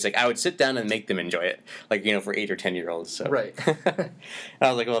would enjoy it. He's like, I would sit down and make them enjoy it, like, for 8 or 10-year-olds. So. Right. And I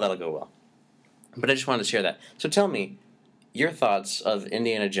was like, well, that'll go well. But I just wanted to share that. So tell me your thoughts of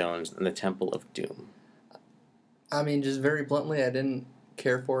Indiana Jones and the Temple of Doom. I mean, just very bluntly, I didn't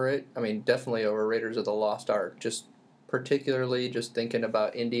care for it. I mean, definitely over Raiders of the Lost Ark. Just particularly just thinking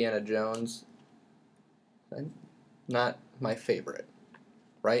about Indiana Jones, not my favorite,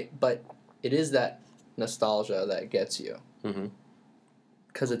 right? But it is that nostalgia that gets you. Mm-hmm.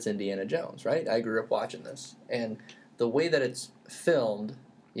 Because it's Indiana Jones, right? I grew up watching this. And the way that it's filmed,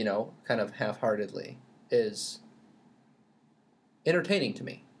 kind of half-heartedly, is entertaining to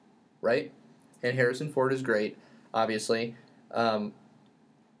me, right? And Harrison Ford is great, obviously. I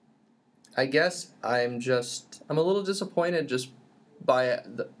guess I'm a little disappointed just by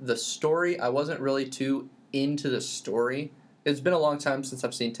the story. I wasn't really too into the story. It's been a long time since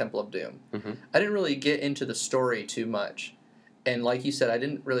I've seen Temple of Doom. Mm-hmm. I didn't really get into the story too much. And like you said, I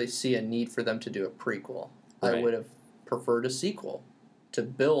didn't really see a need for them to do a prequel. Right. I would have preferred a sequel to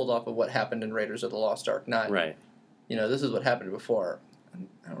build off of what happened in Raiders of the Lost Ark. Not, right. This is what happened before.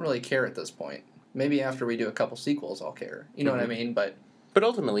 I don't really care at this point. Maybe after we do a couple sequels, I'll care. You know what I mean? But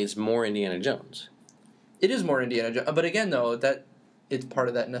ultimately, it's more Indiana Jones. It is more Indiana Jones. But again, though, that it's part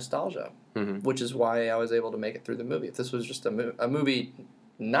of that nostalgia, which is why I was able to make it through the movie. If this was just a movie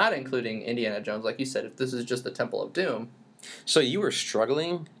not including Indiana Jones, like you said, if this is just the Temple of Doom. So you were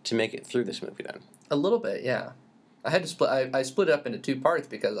struggling to make it through this movie then? A little bit, yeah. I had to split. I split it up into 2 parts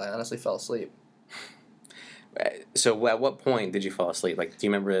because I honestly fell asleep. So at what point did you fall asleep? Like, do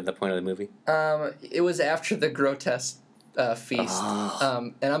you remember the point of the movie? It was after the grotesque feast,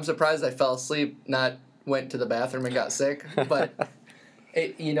 and I'm surprised I fell asleep. Not went to the bathroom and got sick, but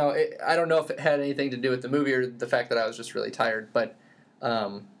I don't know if it had anything to do with the movie or the fact that I was just really tired. But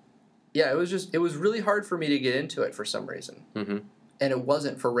yeah, it was really hard for me to get into it for some reason, and it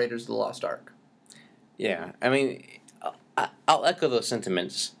wasn't for Raiders of the Lost Ark. Yeah, I mean, I'll echo those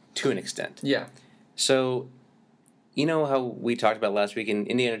sentiments to an extent. Yeah. So, you know how we talked about last week, and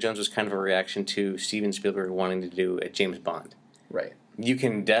Indiana Jones was kind of a reaction to Steven Spielberg wanting to do a James Bond. Right. You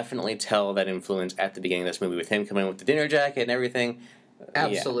can definitely tell that influence at the beginning of this movie with him coming in with the dinner jacket and everything.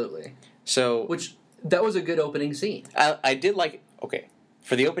 Absolutely. Yeah. So, that was a good opening scene. I did like. Okay,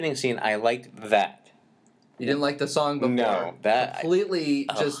 for the opening scene, I liked that. You didn't like the song before? No, that completely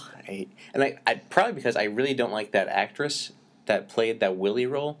just. I probably because I really don't like that actress that played that Willie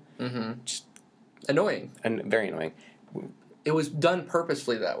role. Mm-hmm. Just annoying. And very annoying. It was done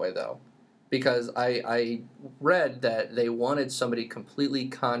purposefully that way, though, because I read that they wanted somebody completely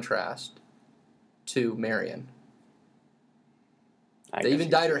contrast to Marion. They even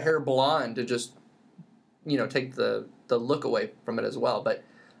dyed her hair blonde to just, take the look away from it as well. But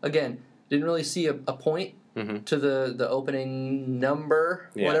again, didn't really see a point to the opening number,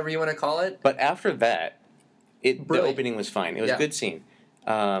 whatever you want to call it. But after that, the opening was fine. It was a good scene.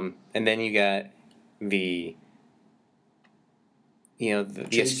 And then you got the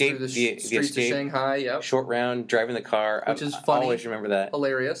escape, through the streets of Shanghai. Yep. Short round, driving the car, which is funny. I always remember that.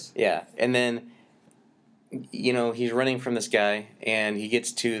 Hilarious. Yeah, and then he's running from this guy, and he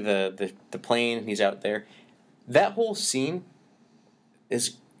gets to the plane. And he's out there. That whole scene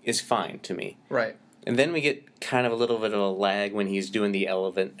is fine to me. Right. And then we get kind of a little bit of a lag when he's doing the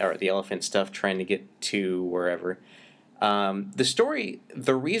elephant stuff, trying to get to wherever. The story,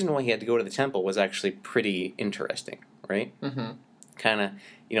 the reason why he had to go to the temple was actually pretty interesting, right? Mm-hmm. Kind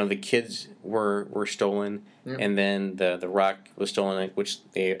of, the kids were stolen, and then the rock was stolen, which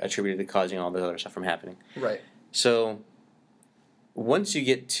they attributed to causing all the other stuff from happening. Right. So, once you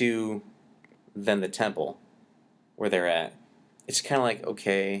get to then the temple, where they're at, it's kind of like,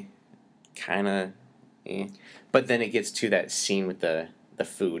 okay, kind of, but then it gets to that scene with the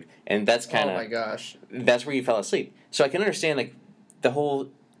food, and that's kind of, oh my gosh, that's where you fell asleep. So I can understand, like, the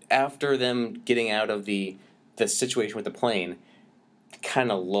whole, after them getting out of the situation with the plane,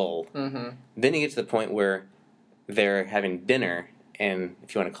 kind of lull. Mm-hmm. Then you get to the point where they're having dinner, and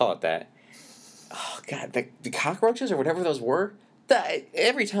if you want to call it that, oh god, the cockroaches or whatever those were,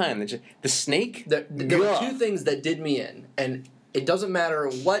 every time the snake. There were 2 things that did me in, and it doesn't matter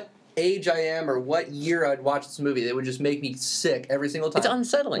what age I am or what year I'd watch this movie, they would just make me sick every single time. It's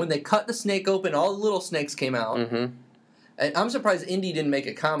unsettling. When they cut the snake open, all the little snakes came out. Mm-hmm. And I'm surprised Indy didn't make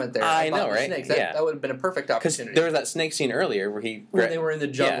a comment there I about know, the right? snakes. Yeah. That would have been a perfect Because opportunity. there was that snake scene earlier where when they were in the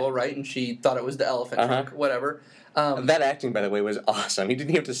jungle, right? And she thought it was the elephant trunk, whatever. That acting, by the way, was awesome. He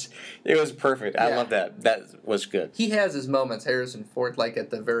didn't have to. It was perfect. I love that. That was good. He has his moments, Harrison Ford, like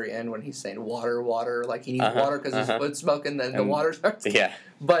at the very end when he's saying water, water, like he needs water because his foot's smoking, then the water starts. Yeah.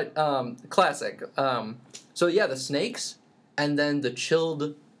 But classic. So yeah, the snakes, and then the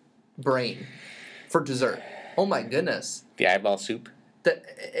chilled brain for dessert. Oh my goodness. The eyeball soup. The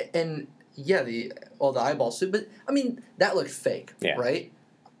eyeball soup. But I mean, that looked fake, right?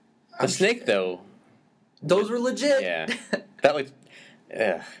 The snake though. Those were legit. Yeah, that looked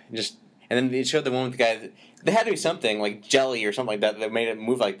just. And then they showed the one with the guy. There had to be something like jelly or something like that made it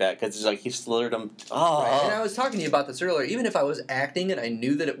move like that because it's like he slithered them. Oh, right. And I was talking to you about this earlier. Even if I was acting and I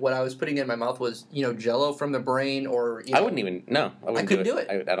knew that what I was putting in my mouth was Jello from the brain, or I wouldn't even. No, I couldn't do it.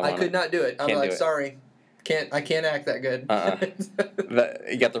 I could not do it. I'm like, sorry, I can't act that good.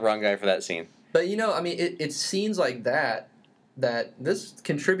 You got the wrong guy for that scene. But I mean, it's scenes like that this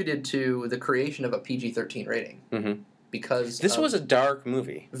contributed to the creation of a PG-13 rating. Mm-hmm. Because this was a dark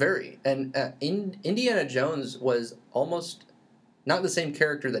movie. Very. And Indiana Jones was almost not the same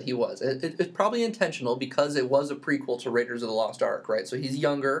character that he was. It's probably intentional because it was a prequel to Raiders of the Lost Ark, right? So he's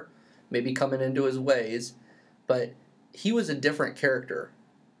younger, maybe coming into his ways, but he was a different character.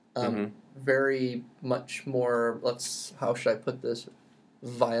 Very much more, how should I put this?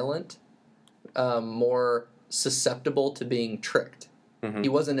 Violent, more susceptible to being tricked. He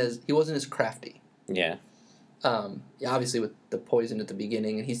wasn't as crafty. Yeah. Obviously with the poison at the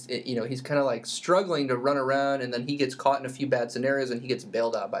beginning, and he's kind of like struggling to run around, and then he gets caught in a few bad scenarios, and he gets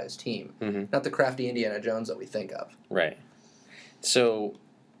bailed out by his team. Not the crafty Indiana Jones that we think of. Right. So,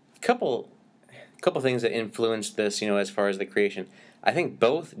 couple things that influenced this, as far as the creation. I think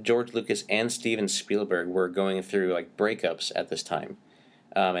both George Lucas and Steven Spielberg were going through like breakups at this time.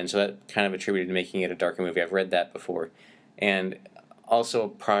 And so that kind of attributed to making it a darker movie. I've read that before. And also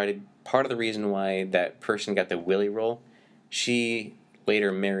part of the reason why that person got the Willie role, she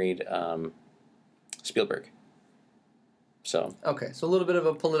later married Spielberg. So okay, so a little bit of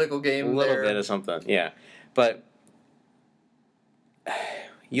a political game there. A little bit of something, yeah. But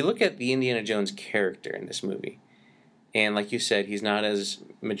you look at the Indiana Jones character in this movie, and like you said, he's not as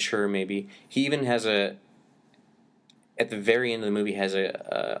mature maybe. He even has at the very end of the movie has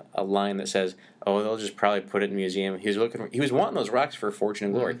a line that says, "Oh, they'll just probably put it in a museum." He was wanting those rocks for fortune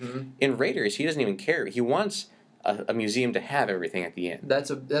and glory. In Raiders, he doesn't even care. He wants a museum to have everything at the end. That's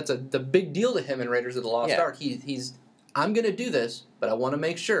the big deal to him in Raiders of the Lost Ark. He's I'm going to do this, but I want to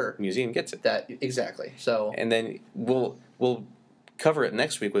make sure museum gets it. That exactly. So and then we'll cover it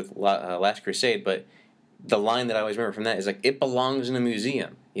next week with Last Crusade, but the line that I always remember from that is like, it belongs in a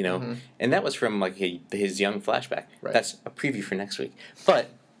museum, and that was from like his young flashback. Right. That's a preview for next week, but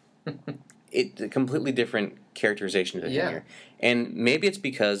a completely different characterization of him here, and maybe it's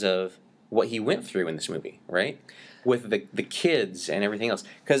because of what he went through in this movie, right? With the kids and everything else.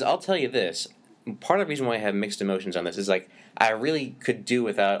 Because I'll tell you this, part of the reason why I have mixed emotions on this is like I really could do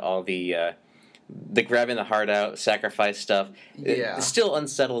without all the grabbing the heart out, sacrifice stuff. Yeah. It still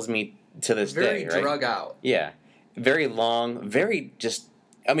unsettles me to this day, right? Very drug out. Yeah. Very long, very just,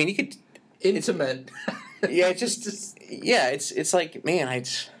 I mean, you could... Intimate. Yeah, it's like, man,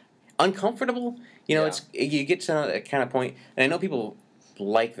 it's uncomfortable. It's you get to that kind of point, and I know people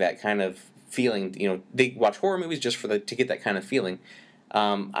like that kind of feeling. They watch horror movies just to get that kind of feeling.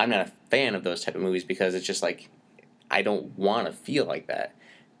 I'm not a fan of those type of movies because it's just like, I don't want to feel like that.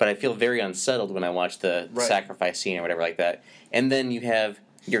 But I feel very unsettled when I watch the sacrifice scene or whatever like that. And then you have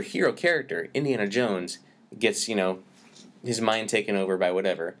your hero character, Indiana Jones, gets, his mind taken over by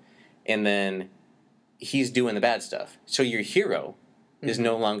whatever. And then he's doing the bad stuff. So your hero is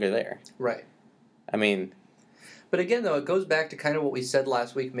no longer there. Right. I mean... But again, though, it goes back to kind of what we said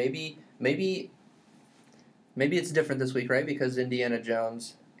last week. Maybe it's different this week, right? Because Indiana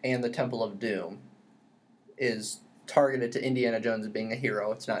Jones and the Temple of Doom is targeted to Indiana Jones being a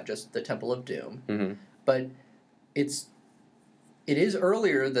hero. It's not just the Temple of Doom. Mm-hmm. But it is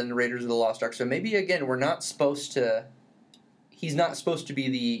earlier than Raiders of the Lost Ark. So maybe, again, he's not supposed to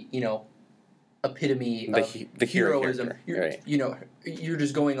be the, epitome of the hero heroism. You're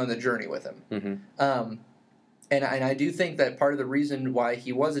just going on the journey with him. Mm-hmm. And I do think that part of the reason why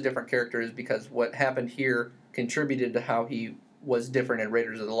he was a different character is because what happened here contributed to how he was different in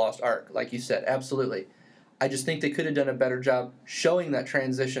Raiders of the Lost Ark. Like you said, absolutely. I just think they could have done a better job showing that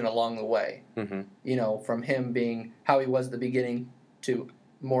transition along the way. Mm-hmm. From him being how he was at the beginning to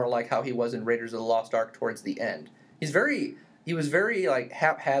more like how he was in Raiders of the Lost Ark towards the end. He he was very like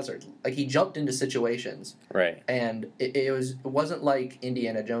haphazard. Like he jumped into situations, Right. and it wasn't like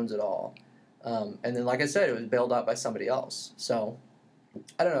Indiana Jones at all. And then, like I said, it was bailed out by somebody else. So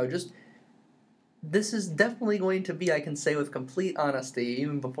I don't know. Just this is definitely going to be, I can say with complete honesty,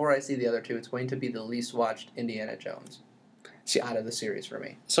 even before I see the other two, it's going to be the least watched Indiana Jones out of the series for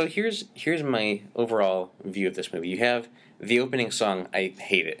me. So here's my overall view of this movie. You have the opening song, I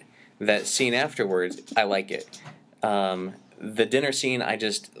hate it. That scene afterwards, I like it. The dinner scene, I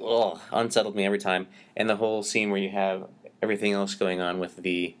just unsettled me every time. And the whole scene where you have everything else going on with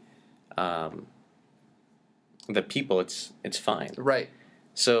the people, it's fine. Right.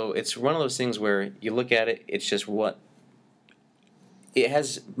 So it's one of those things where you look at it, it's just it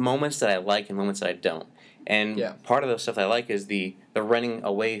has moments that I like and moments that I don't. And part of the stuff that I like is the running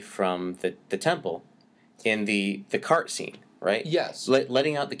away from the temple in the cart scene, right? Yes.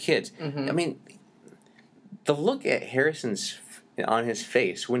 Letting out the kids. Mm-hmm. I mean, the look at Harrison's on his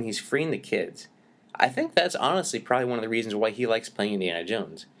face when he's freeing the kids, I think that's honestly probably one of the reasons why he likes playing Indiana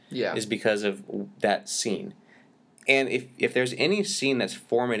Jones. Yeah. Is because of that scene. And if there's any scene that's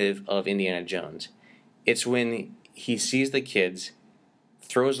formative of Indiana Jones, it's when he sees the kids,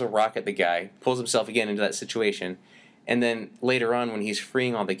 throws the rock at the guy, pulls himself again into that situation, and then later on when he's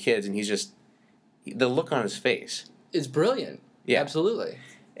freeing all the kids and he's just, the look on his face. It's brilliant. Yeah. Absolutely.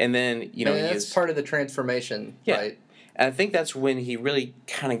 And then, that's part of the transformation, right? And I think that's when he really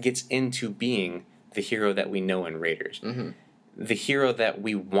kind of gets into being the hero that we know in Raiders. Mm-hmm. The hero that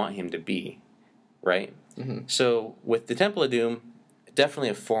we want him to be, right? Mm-hmm. So with the Temple of Doom, definitely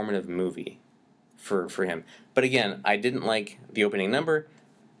a formative movie for him. But again, I didn't like the opening number.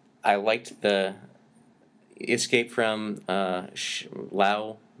 I liked the escape from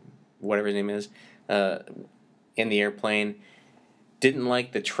Lau, whatever his name is, in the airplane. Didn't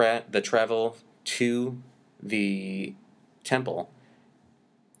like the travel to the temple.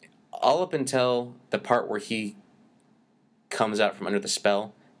 All up until the part where he comes out from under the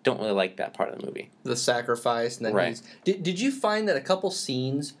spell. Don't really like that part of the movie. The sacrifice, and then did you find that a couple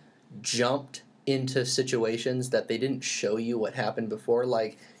scenes jumped into situations that they didn't show you what happened before?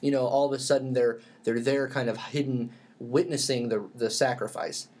 Like, all of a sudden they're there kind of hidden witnessing the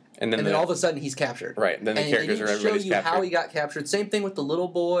sacrifice. And then all of a sudden he's captured. Right. Then the characters are everybody's captured. Show you how he got captured. Same thing with the little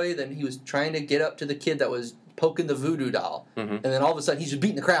boy. Then he was trying to get up to the kid that was poking the voodoo doll. Mm-hmm. And then all of a sudden he's just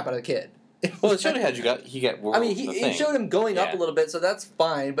beating the crap out of the kid. Well, it showed how he got. I mean, it showed him going up a little bit, so that's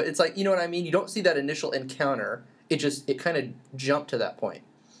fine. But it's like, you know what I mean? You don't see that initial encounter. It kind of jumped to that point.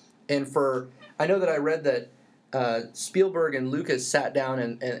 And I know that I read that Spielberg and Lucas sat down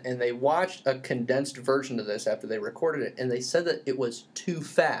and they watched a condensed version of this after they recorded it, and they said that it was too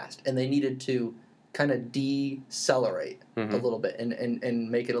fast, and they needed to kind of decelerate a little bit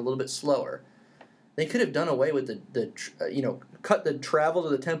and make it a little bit slower. They could have done away with cut the travel to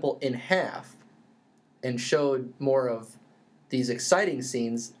the temple in half and showed more of these exciting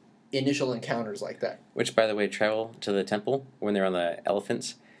scenes, initial encounters like that. Which, by the way, travel to the temple when they're on the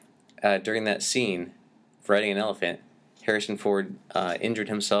elephants, during that scene, riding an elephant, Harrison Ford injured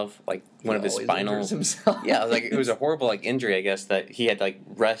himself, like one of his spinal. Yeah, it was a horrible injury, I guess, that he had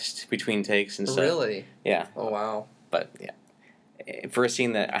rest between takes and stuff. Really? Yeah. Oh wow. But yeah, for a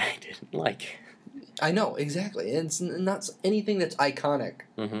scene that I didn't like. I know, exactly. And it's not anything that's iconic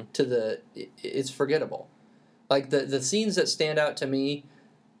to it's forgettable. Like, the scenes that stand out to me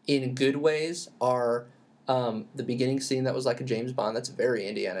in good ways are the beginning scene that was like a James Bond. That's very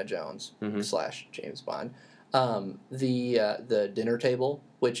Indiana Jones / James Bond. The dinner table,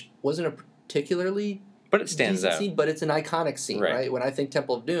 which wasn't a particularly but it stands out scene, but it's an iconic scene, right? When I think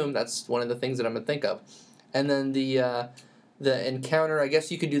Temple of Doom, that's one of the things that I'm going to think of. And then the encounter, I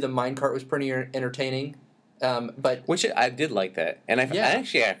guess you could do the minecart, was pretty entertaining. But which I did like that, and I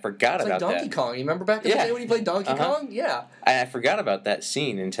forgot about Donkey Kong. You remember back in the day when you played Donkey Kong? Yeah. I forgot about that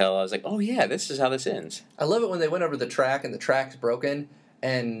scene until I was like, oh yeah, this is how this ends. I love it when they went over the track and the track's broken,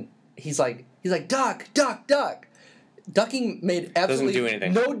 and he's like, duck, duck, duck. Ducking made absolutely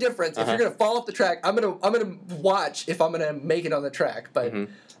no difference. If you're gonna fall off the track, I'm gonna watch if I'm gonna make it on the track. But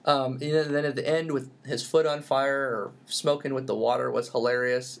then at the end with his foot on fire or smoking with the water was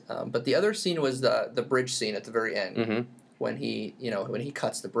hilarious. But the other scene was the bridge scene at the very end when he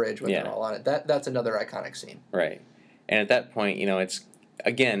cuts the bridge when they're all on it. That's another iconic scene. Right, and at that point, it's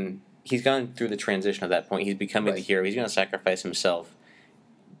again he's gone through the transition. At that point, he's becoming the hero. He's going to sacrifice himself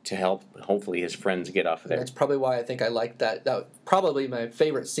to help, hopefully, his friends get off of there. That's probably why I think I like that. That was probably my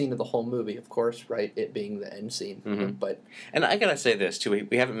favorite scene of the whole movie, of course, right? It being the end scene. And I gotta say this too.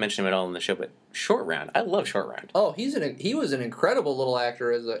 We haven't mentioned him at all in the show, but Short Round. I love Short Round. Oh, he was an incredible little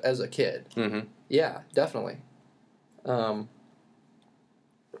actor as a kid. Mm-hmm. Yeah, definitely.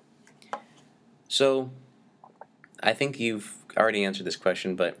 So, I think you've already answered this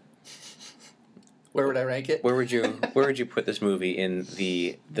question, but Where would I rank it? where would you put this movie in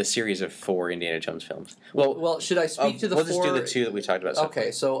the series of 4 Indiana Jones films? Well, Should I speak to the we'll 4? just do the 2 that we talked about. So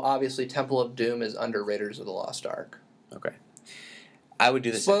Okay, so obviously Temple of Doom is under Raiders of the Lost Ark. Okay. I would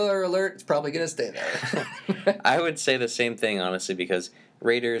do the same. Spoiler alert, it's probably going to stay there. I would say the same thing, honestly, because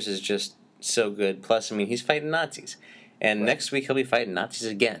Raiders is just so good. Plus, I mean, he's fighting Nazis. And next week he'll be fighting Nazis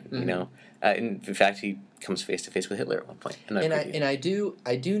again, you know? In fact, he comes face to face with Hitler at one point. I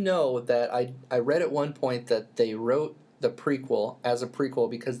do know that I read at one point that they wrote the prequel as a prequel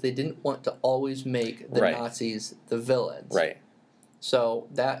because they didn't want to always make the Nazis the villains. Right. So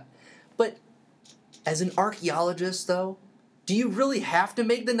but as an archaeologist, though, do you really have to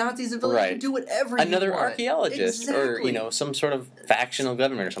make the Nazis a villain? Right. You can do whatever you want. Another archaeologist, or some sort of factional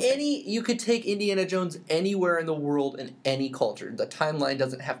government or something. You could take Indiana Jones anywhere in the world in any culture. The timeline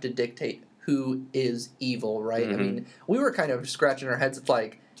doesn't have to dictate who is evil, right? I mean, we were kind of scratching our heads. It's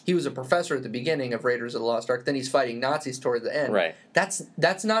like he was a professor at the beginning of Raiders of the Lost Ark, then he's fighting Nazis toward the end. Right. That's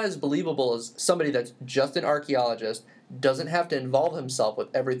not as believable as somebody that's just an archaeologist, doesn't have to involve himself with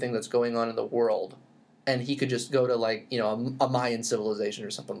everything that's going on in the world. And he could just go to, a Mayan civilization or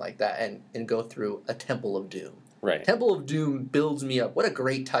something like that and go through a Temple of Doom. Right. Temple of Doom builds me up. What a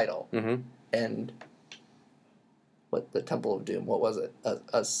great title. Mm-hmm. And the Temple of Doom, what was it?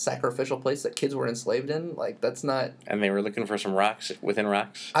 A sacrificial place that kids were enslaved in? That's not... And they were looking for some rocks within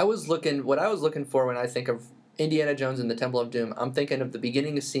rocks? What I was looking for when I think of Indiana Jones and the Temple of Doom, I'm thinking of the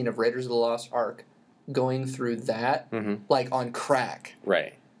beginning scene of Raiders of the Lost Ark going through that, on crack.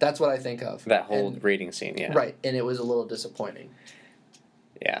 Right. That's what I think of. That whole raiding scene, yeah. Right, and it was a little disappointing.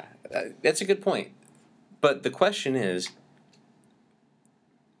 Yeah, that's a good point. But the question is,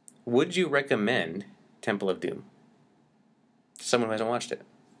 would you recommend Temple of Doom to someone who hasn't watched it?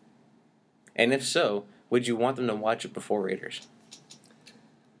 And if so, would you want them to watch it before Raiders?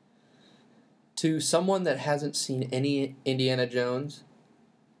 To someone that hasn't seen any Indiana Jones,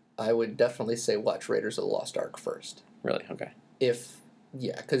 I would definitely say watch Raiders of the Lost Ark first. Really? Okay.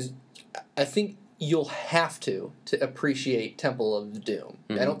 Because I think you'll have to appreciate Temple of Doom.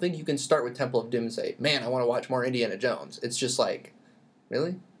 I don't think you can start with Temple of Doom and say, man, I want to watch more Indiana Jones. It's just like,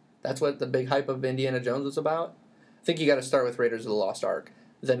 really? That's what the big hype of Indiana Jones is about? I think you got to start with Raiders of the Lost Ark,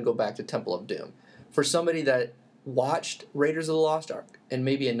 then go back to Temple of Doom. For somebody that watched Raiders of the Lost Ark and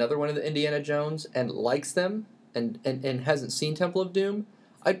maybe another one of the Indiana Jones and likes them and hasn't seen Temple of Doom,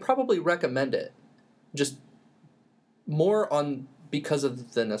 I'd probably recommend it. Just more because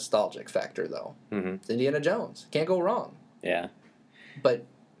of the nostalgic factor, though. Mm-hmm. It's Indiana Jones. Can't go wrong. Yeah. But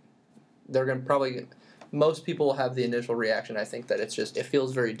they're going to most people will have the initial reaction, I think, that it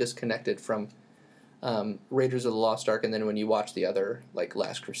feels very disconnected from Raiders of the Lost Ark, and then when you watch the other, like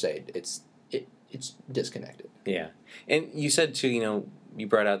Last Crusade, it's disconnected. Yeah. And you said, too, you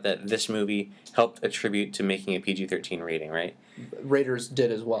brought out that this movie helped attribute to making a PG-13 rating, right? Raiders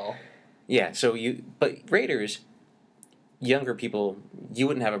did as well. Yeah, but Raiders... Younger people, you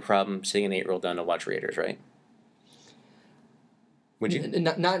wouldn't have a problem sitting an 8-year-old down to watch Raiders, right? Would you?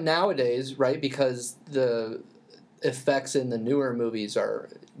 Not nowadays, right? Because the effects in the newer movies are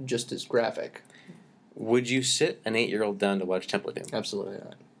just as graphic. Would you sit an 8-year-old down to watch Temple of Doom? Absolutely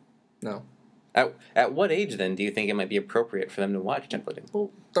not. No. At what age, then, do you think it might be appropriate for them to watch Temple of Doom?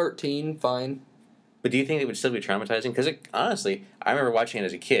 Well, 13, fine. But do you think it would still be traumatizing? Because, honestly, I remember watching it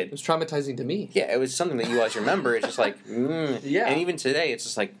as a kid. It was traumatizing to me. Yeah, it was something that you always remember. It's just like, Yeah. And even today, it's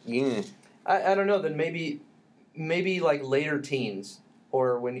just like, I don't know, then maybe like later teens,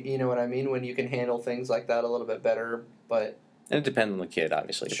 or when, you know what I mean, when you can handle things like that a little bit better, but... And it depends on the kid,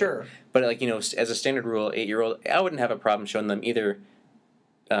 obviously. Sure. But as a standard rule, 8-year-old, I wouldn't have a problem showing them either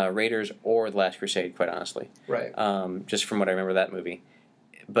Raiders or The Last Crusade, quite honestly. Right. Just from what I remember of that movie.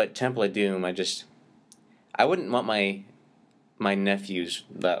 But Temple of Doom, I wouldn't want my nephews,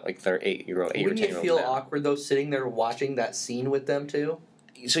 that they're 8-year-old, 8 or 10-year-old. Wouldn't you feel awkward, though, sitting there watching that scene with them, too?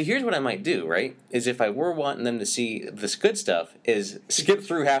 So here's what I might do, right? Is if I were wanting them to see this good stuff, is skip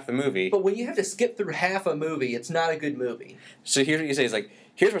through half the movie. But when you have to skip through half a movie, it's not a good movie. So here's what you say, is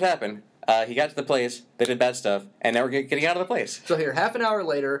here's what happened. He got to the place, they did bad stuff, and now we're getting out of the place. So here, half an hour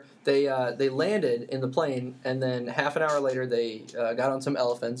later, they landed in the plane, and then half an hour later, they got on some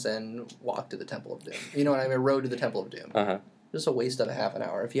elephants and walked to the Temple of Doom. You know what I mean? Rode to the Temple of Doom. Uh-huh. Just a waste of a half an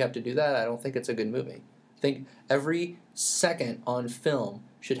hour. If you have to do that, I don't think it's a good movie. I think every second on film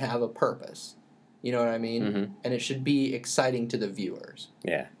should have a purpose. You know what I mean? Mm-hmm. And it should be exciting to the viewers.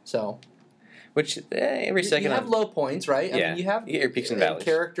 Yeah. So... Which, every second... You have low points, right? Yeah. I mean, you have your peaks and valleys.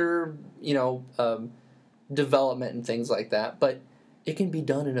 Character, development and things like that, but it can be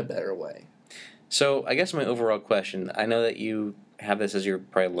done in a better way. So I guess my overall question, I know that you have this as your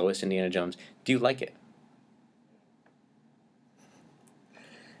probably lowest Indiana Jones. Do you like it?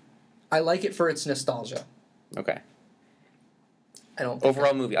 I like it for its nostalgia. Okay. I don't think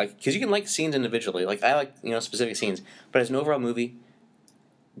Overall movie, because you can like scenes individually. Like I like specific scenes, but as an overall movie,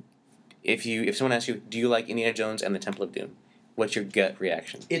 if someone asks you, do you like Indiana Jones and the Temple of Doom, what's your gut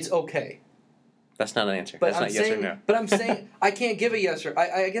reaction? it's okay. That's not an answer. But That's I'm not saying, yes or no. But I'm saying I can't give a yes or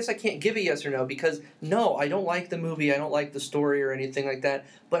I guess I can't give a yes or no because no, I don't like the movie. I don't like the story or anything like that.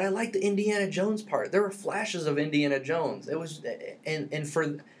 But I like the Indiana Jones part. There were flashes of Indiana Jones. It was and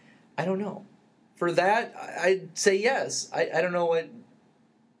for I don't know. For that, I'd say yes. I don't know what.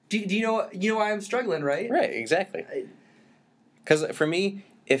 Do you know why I'm struggling, right? Right, exactly. Because for me,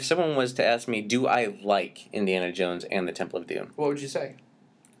 if someone was to ask me, do I like Indiana Jones and the Temple of Doom? What would you say?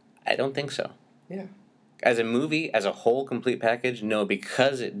 I don't think so. Yeah. As a movie, as a whole complete package, no,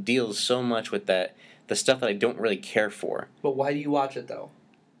 because it deals so much with the stuff that I don't really care for. But why do you watch it though?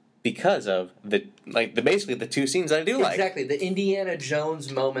 Because of basically the two scenes I do like. Exactly, the Indiana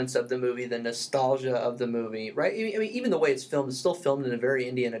Jones moments of the movie, the nostalgia of the movie, right? I mean, even the way it's filmed, it's still filmed in a very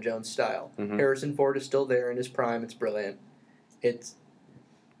Indiana Jones style. Mm-hmm. Harrison Ford is still there in his prime. It's brilliant.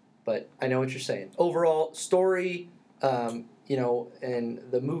 But I know what you're saying. Overall story, and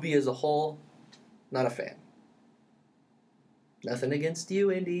the movie as a whole, not a fan. Nothing against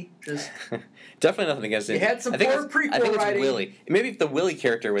you, Indy. Just definitely nothing against it. You had some poor prequel I think writing. It's Willie. Maybe if the Willie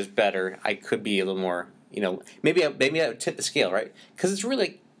character was better, I could be a little more. Maybe I would tip the scale, right? Because it's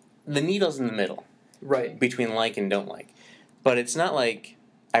really the needle's in the middle, right, between like and don't like. But it's not like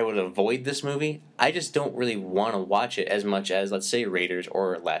I would avoid this movie. I just don't really want to watch it as much as, let's say, Raiders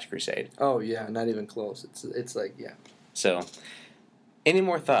or Last Crusade. Oh yeah, not even close. It's like yeah. So, any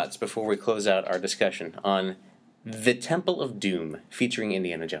more thoughts before we close out our discussion on The Temple of Doom featuring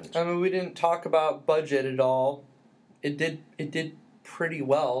Indiana Jones? I mean, we didn't talk about budget at all. It did pretty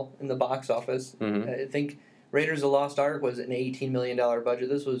well in the box office. Mm-hmm. I think Raiders of the Lost Ark was an $18 million budget.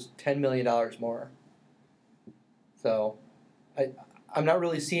 This was $10 million more. So, I'm not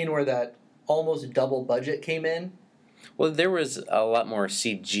really seeing where that almost double budget came in. Well, there was a lot more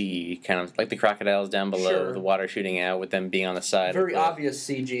CG, kind of like the crocodiles down below, Sure. the water shooting out with them being on the side. Very obvious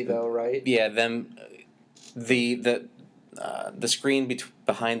CG though, right? Yeah, them, the screen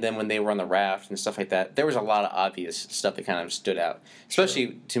behind them when they were on the raft and stuff like that. There was a lot of obvious stuff that kind of stood out.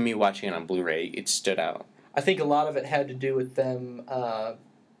 Especially to me watching it on Blu-ray, it stood out. I think a lot of it had to do with them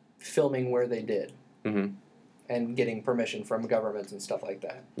filming where they did. Mm-hmm. And getting permission from governments and stuff like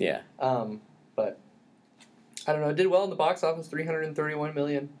that. Yeah. But I don't know. It did well in the box office, $331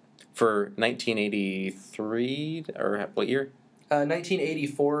 million. For 1983 or what year?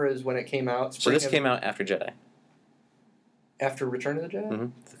 1984 is when it came out. So this came out after Jedi. After Return of the Jedi? Mm-hmm.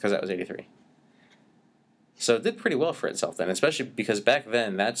 Because that was 83. So it did pretty well for itself then, especially because back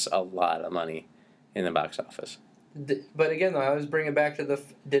then that's a lot of money in the box office. But again, though, I was bringing it back to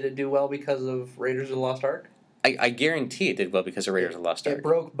did it do well because of Raiders of the Lost Ark? I guarantee it did well because of Raiders of the Lost Ark. It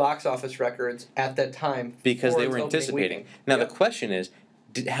broke box office records at that time. Because they were anticipating. Now, the question is,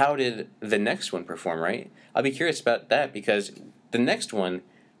 how did the next one perform, right? I'll be curious about that because the next one,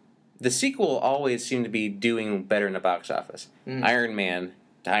 the sequel always seemed to be doing better in the box office. Iron Man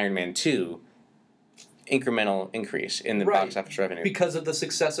to Iron Man 2, incremental increase in the box office revenue. Because of the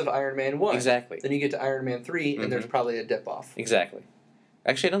success of Iron Man 1. Exactly. Then you get to Iron Man 3, and there's probably a dip-off. Exactly.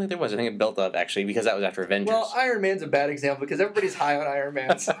 Actually, I don't think there was. I think it built up, actually, because that was after Avengers. Well, Iron Man's a bad example because everybody's high on Iron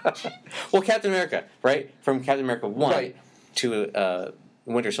Man. Well, Captain America, right? From Captain America 1 Right. to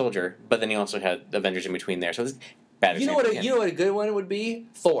Winter Soldier, but then you also had Avengers in between there. So it's bad You know example. what a good one would be?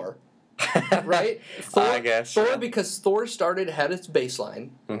 Thor. Right? Thor, I guess. Thor, Yeah. because Thor had its baseline,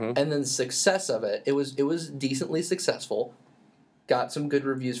 Mm-hmm. and then the success of it, it was decently successful. Got some good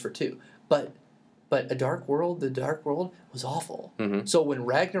reviews for 2. But the Dark World was awful. Mm-hmm. So when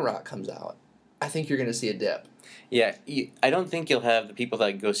Ragnarok comes out, I think you're going to see a dip. Yeah, I don't think you'll have the people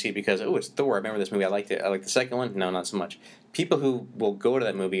that go see it because, it's Thor, I remember this movie, I liked it. I like the second one? No, not so much. People who will go to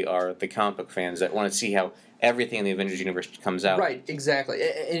that movie are the comic book fans that want to see how everything in the Avengers universe comes out. Right, exactly.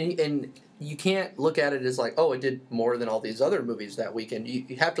 And you can't look at it as like, oh, it did more than all these other movies that weekend.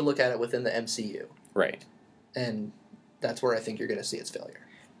 You have to look at it within the MCU. Right. And that's where I think you're going to see its failure.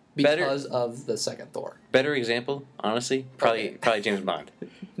 Because of the second Thor. Better example, honestly, probably James Bond.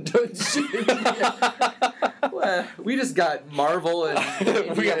 Well, we just got Marvel and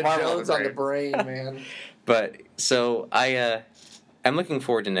Indiana Marvel Jones on the brain, man. But so I'm looking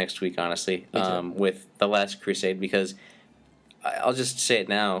forward to next week, honestly, with The Last Crusade because I'll just say it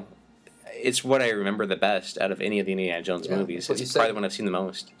now. it's what I remember the best out of any of the Indiana Jones movies. It's probably the one I've seen the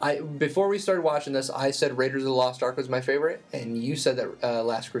most. Before we started watching this, I said Raiders of the Lost Ark was my favorite, and you said that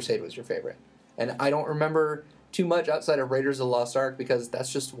Last Crusade was your favorite. And I don't remember too much outside of Raiders of the Lost Ark because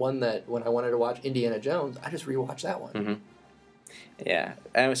that's just one that when I wanted to watch Indiana Jones, I just rewatched that one. Mm-hmm. Yeah,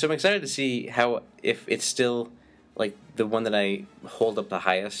 so I'm excited to see if it's still like the one that I hold up the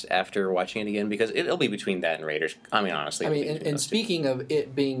highest after watching it again, because it'll be between that and Raiders. I mean, honestly. I mean, and speaking of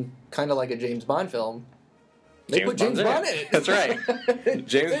it being kind of like a James Bond film, they put James Bond in it. That's right.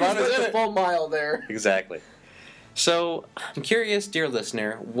 James Bond is in it. Full mile there. Exactly. So I'm curious, dear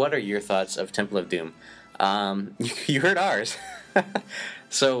listener, what are your thoughts of Temple of Doom? You heard ours.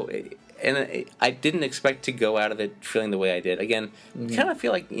 So. And I didn't expect to go out of it feeling the way I did. Again, kind of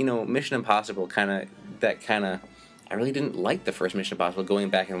feel like, Mission Impossible I really didn't like the first Mission Impossible.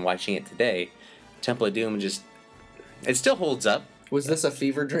 Going back and watching it today, Temple of Doom it still holds up. Was this a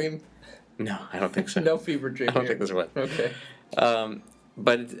fever dream? No, I don't think so. No fever dream. I don't think this was. Okay.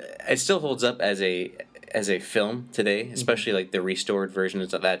 But it still holds up as a film today, especially like the restored version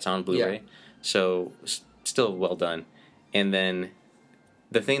that's on Blu-ray. Yeah. So still well done. And then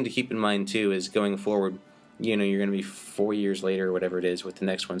the thing to keep in mind too is going forward, you're going to be 4 years later or whatever it is with the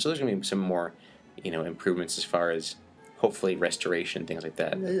next one. So there's going to be some more, improvements as far as hopefully restoration, things like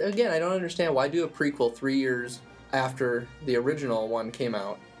that. Again, I don't understand why do a prequel 3 years after the original one came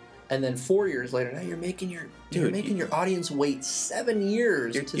out, and then 4 years later now you're making your audience wait 7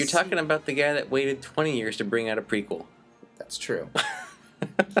 years. You're talking about the guy that waited 20 years to bring out a prequel. That's true.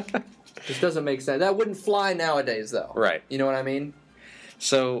 This doesn't make sense. That wouldn't fly nowadays, though. Right. You know what I mean?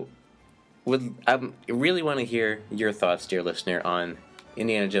 So, I really want to hear your thoughts, dear listener, on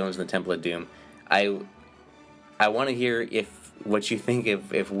Indiana Jones and the Temple of Doom. I want to hear what you think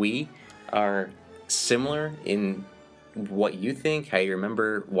if we are similar in what you think, how you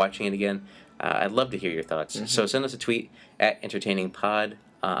remember watching it again. I'd love to hear your thoughts. Mm-hmm. So send us a tweet at EntertainingPod.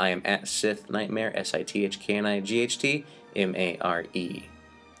 I am at Sith Nightmare, SITHKNIGHTMARE.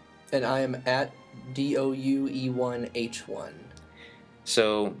 And I am at DOUE1H1.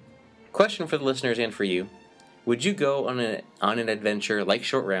 So, question for the listeners and for you. Would you go on an adventure like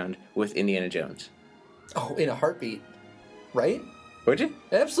Short Round with Indiana Jones? Oh, in a heartbeat. Right? Would you?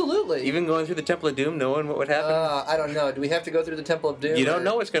 Absolutely. Even going through the Temple of Doom, knowing what would happen? I don't know. Do we have to go through the Temple of Doom? You don't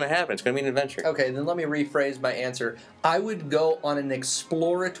know what's going to happen. It's going to be an adventure. Okay, then let me rephrase my answer. I would go on an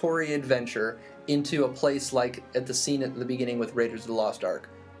exploratory adventure into a place like at the scene at the beginning with Raiders of the Lost Ark,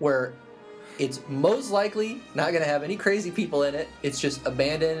 where it's most likely not going to have any crazy people in it. It's just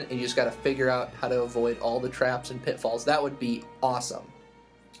abandoned, and you just got to figure out how to avoid all the traps and pitfalls. That would be awesome.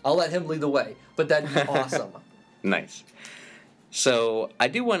 I'll let him lead the way, but that'd be awesome. Nice. So I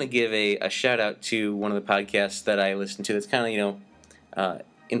do want to give a shout out to one of the podcasts that I listen to that's kind of,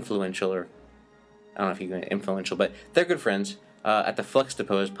 influential, or I don't know if you can influential, but they're good friends at the Flux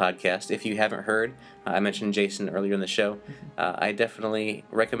Depose podcast. If you haven't heard, I mentioned Jason earlier in the show. I definitely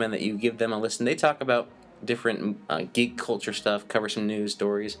recommend that you give them a listen. They talk about different geek culture stuff, cover some news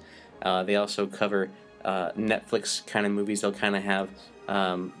stories. They also cover Netflix kind of movies. They'll kind of have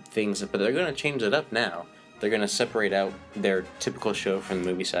things, but they're going to change it up now. They're going to separate out their typical show from the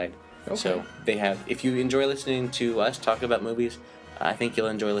movie side. Okay. So they have, if you enjoy listening to us talk about movies, I think you'll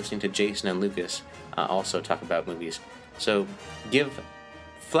enjoy listening to Jason and Lucas also talk about movies. So give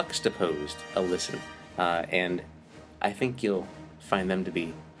Flux Deposed a listen, and I think you'll find them to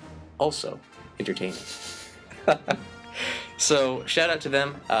be also entertaining. So shout out to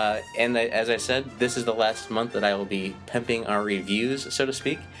them, and as I said, this is the last month that I will be pimping our reviews, so to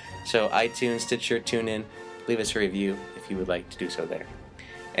speak. So iTunes, Stitcher, TuneIn, leave us a review if you would like to do so there.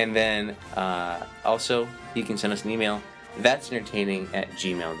 And then also, you can send us an email,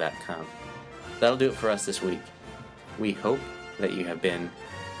 that'sentertaining@gmail.com. That'll do it for us this week. We hope that you have been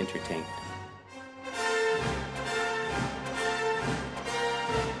entertained.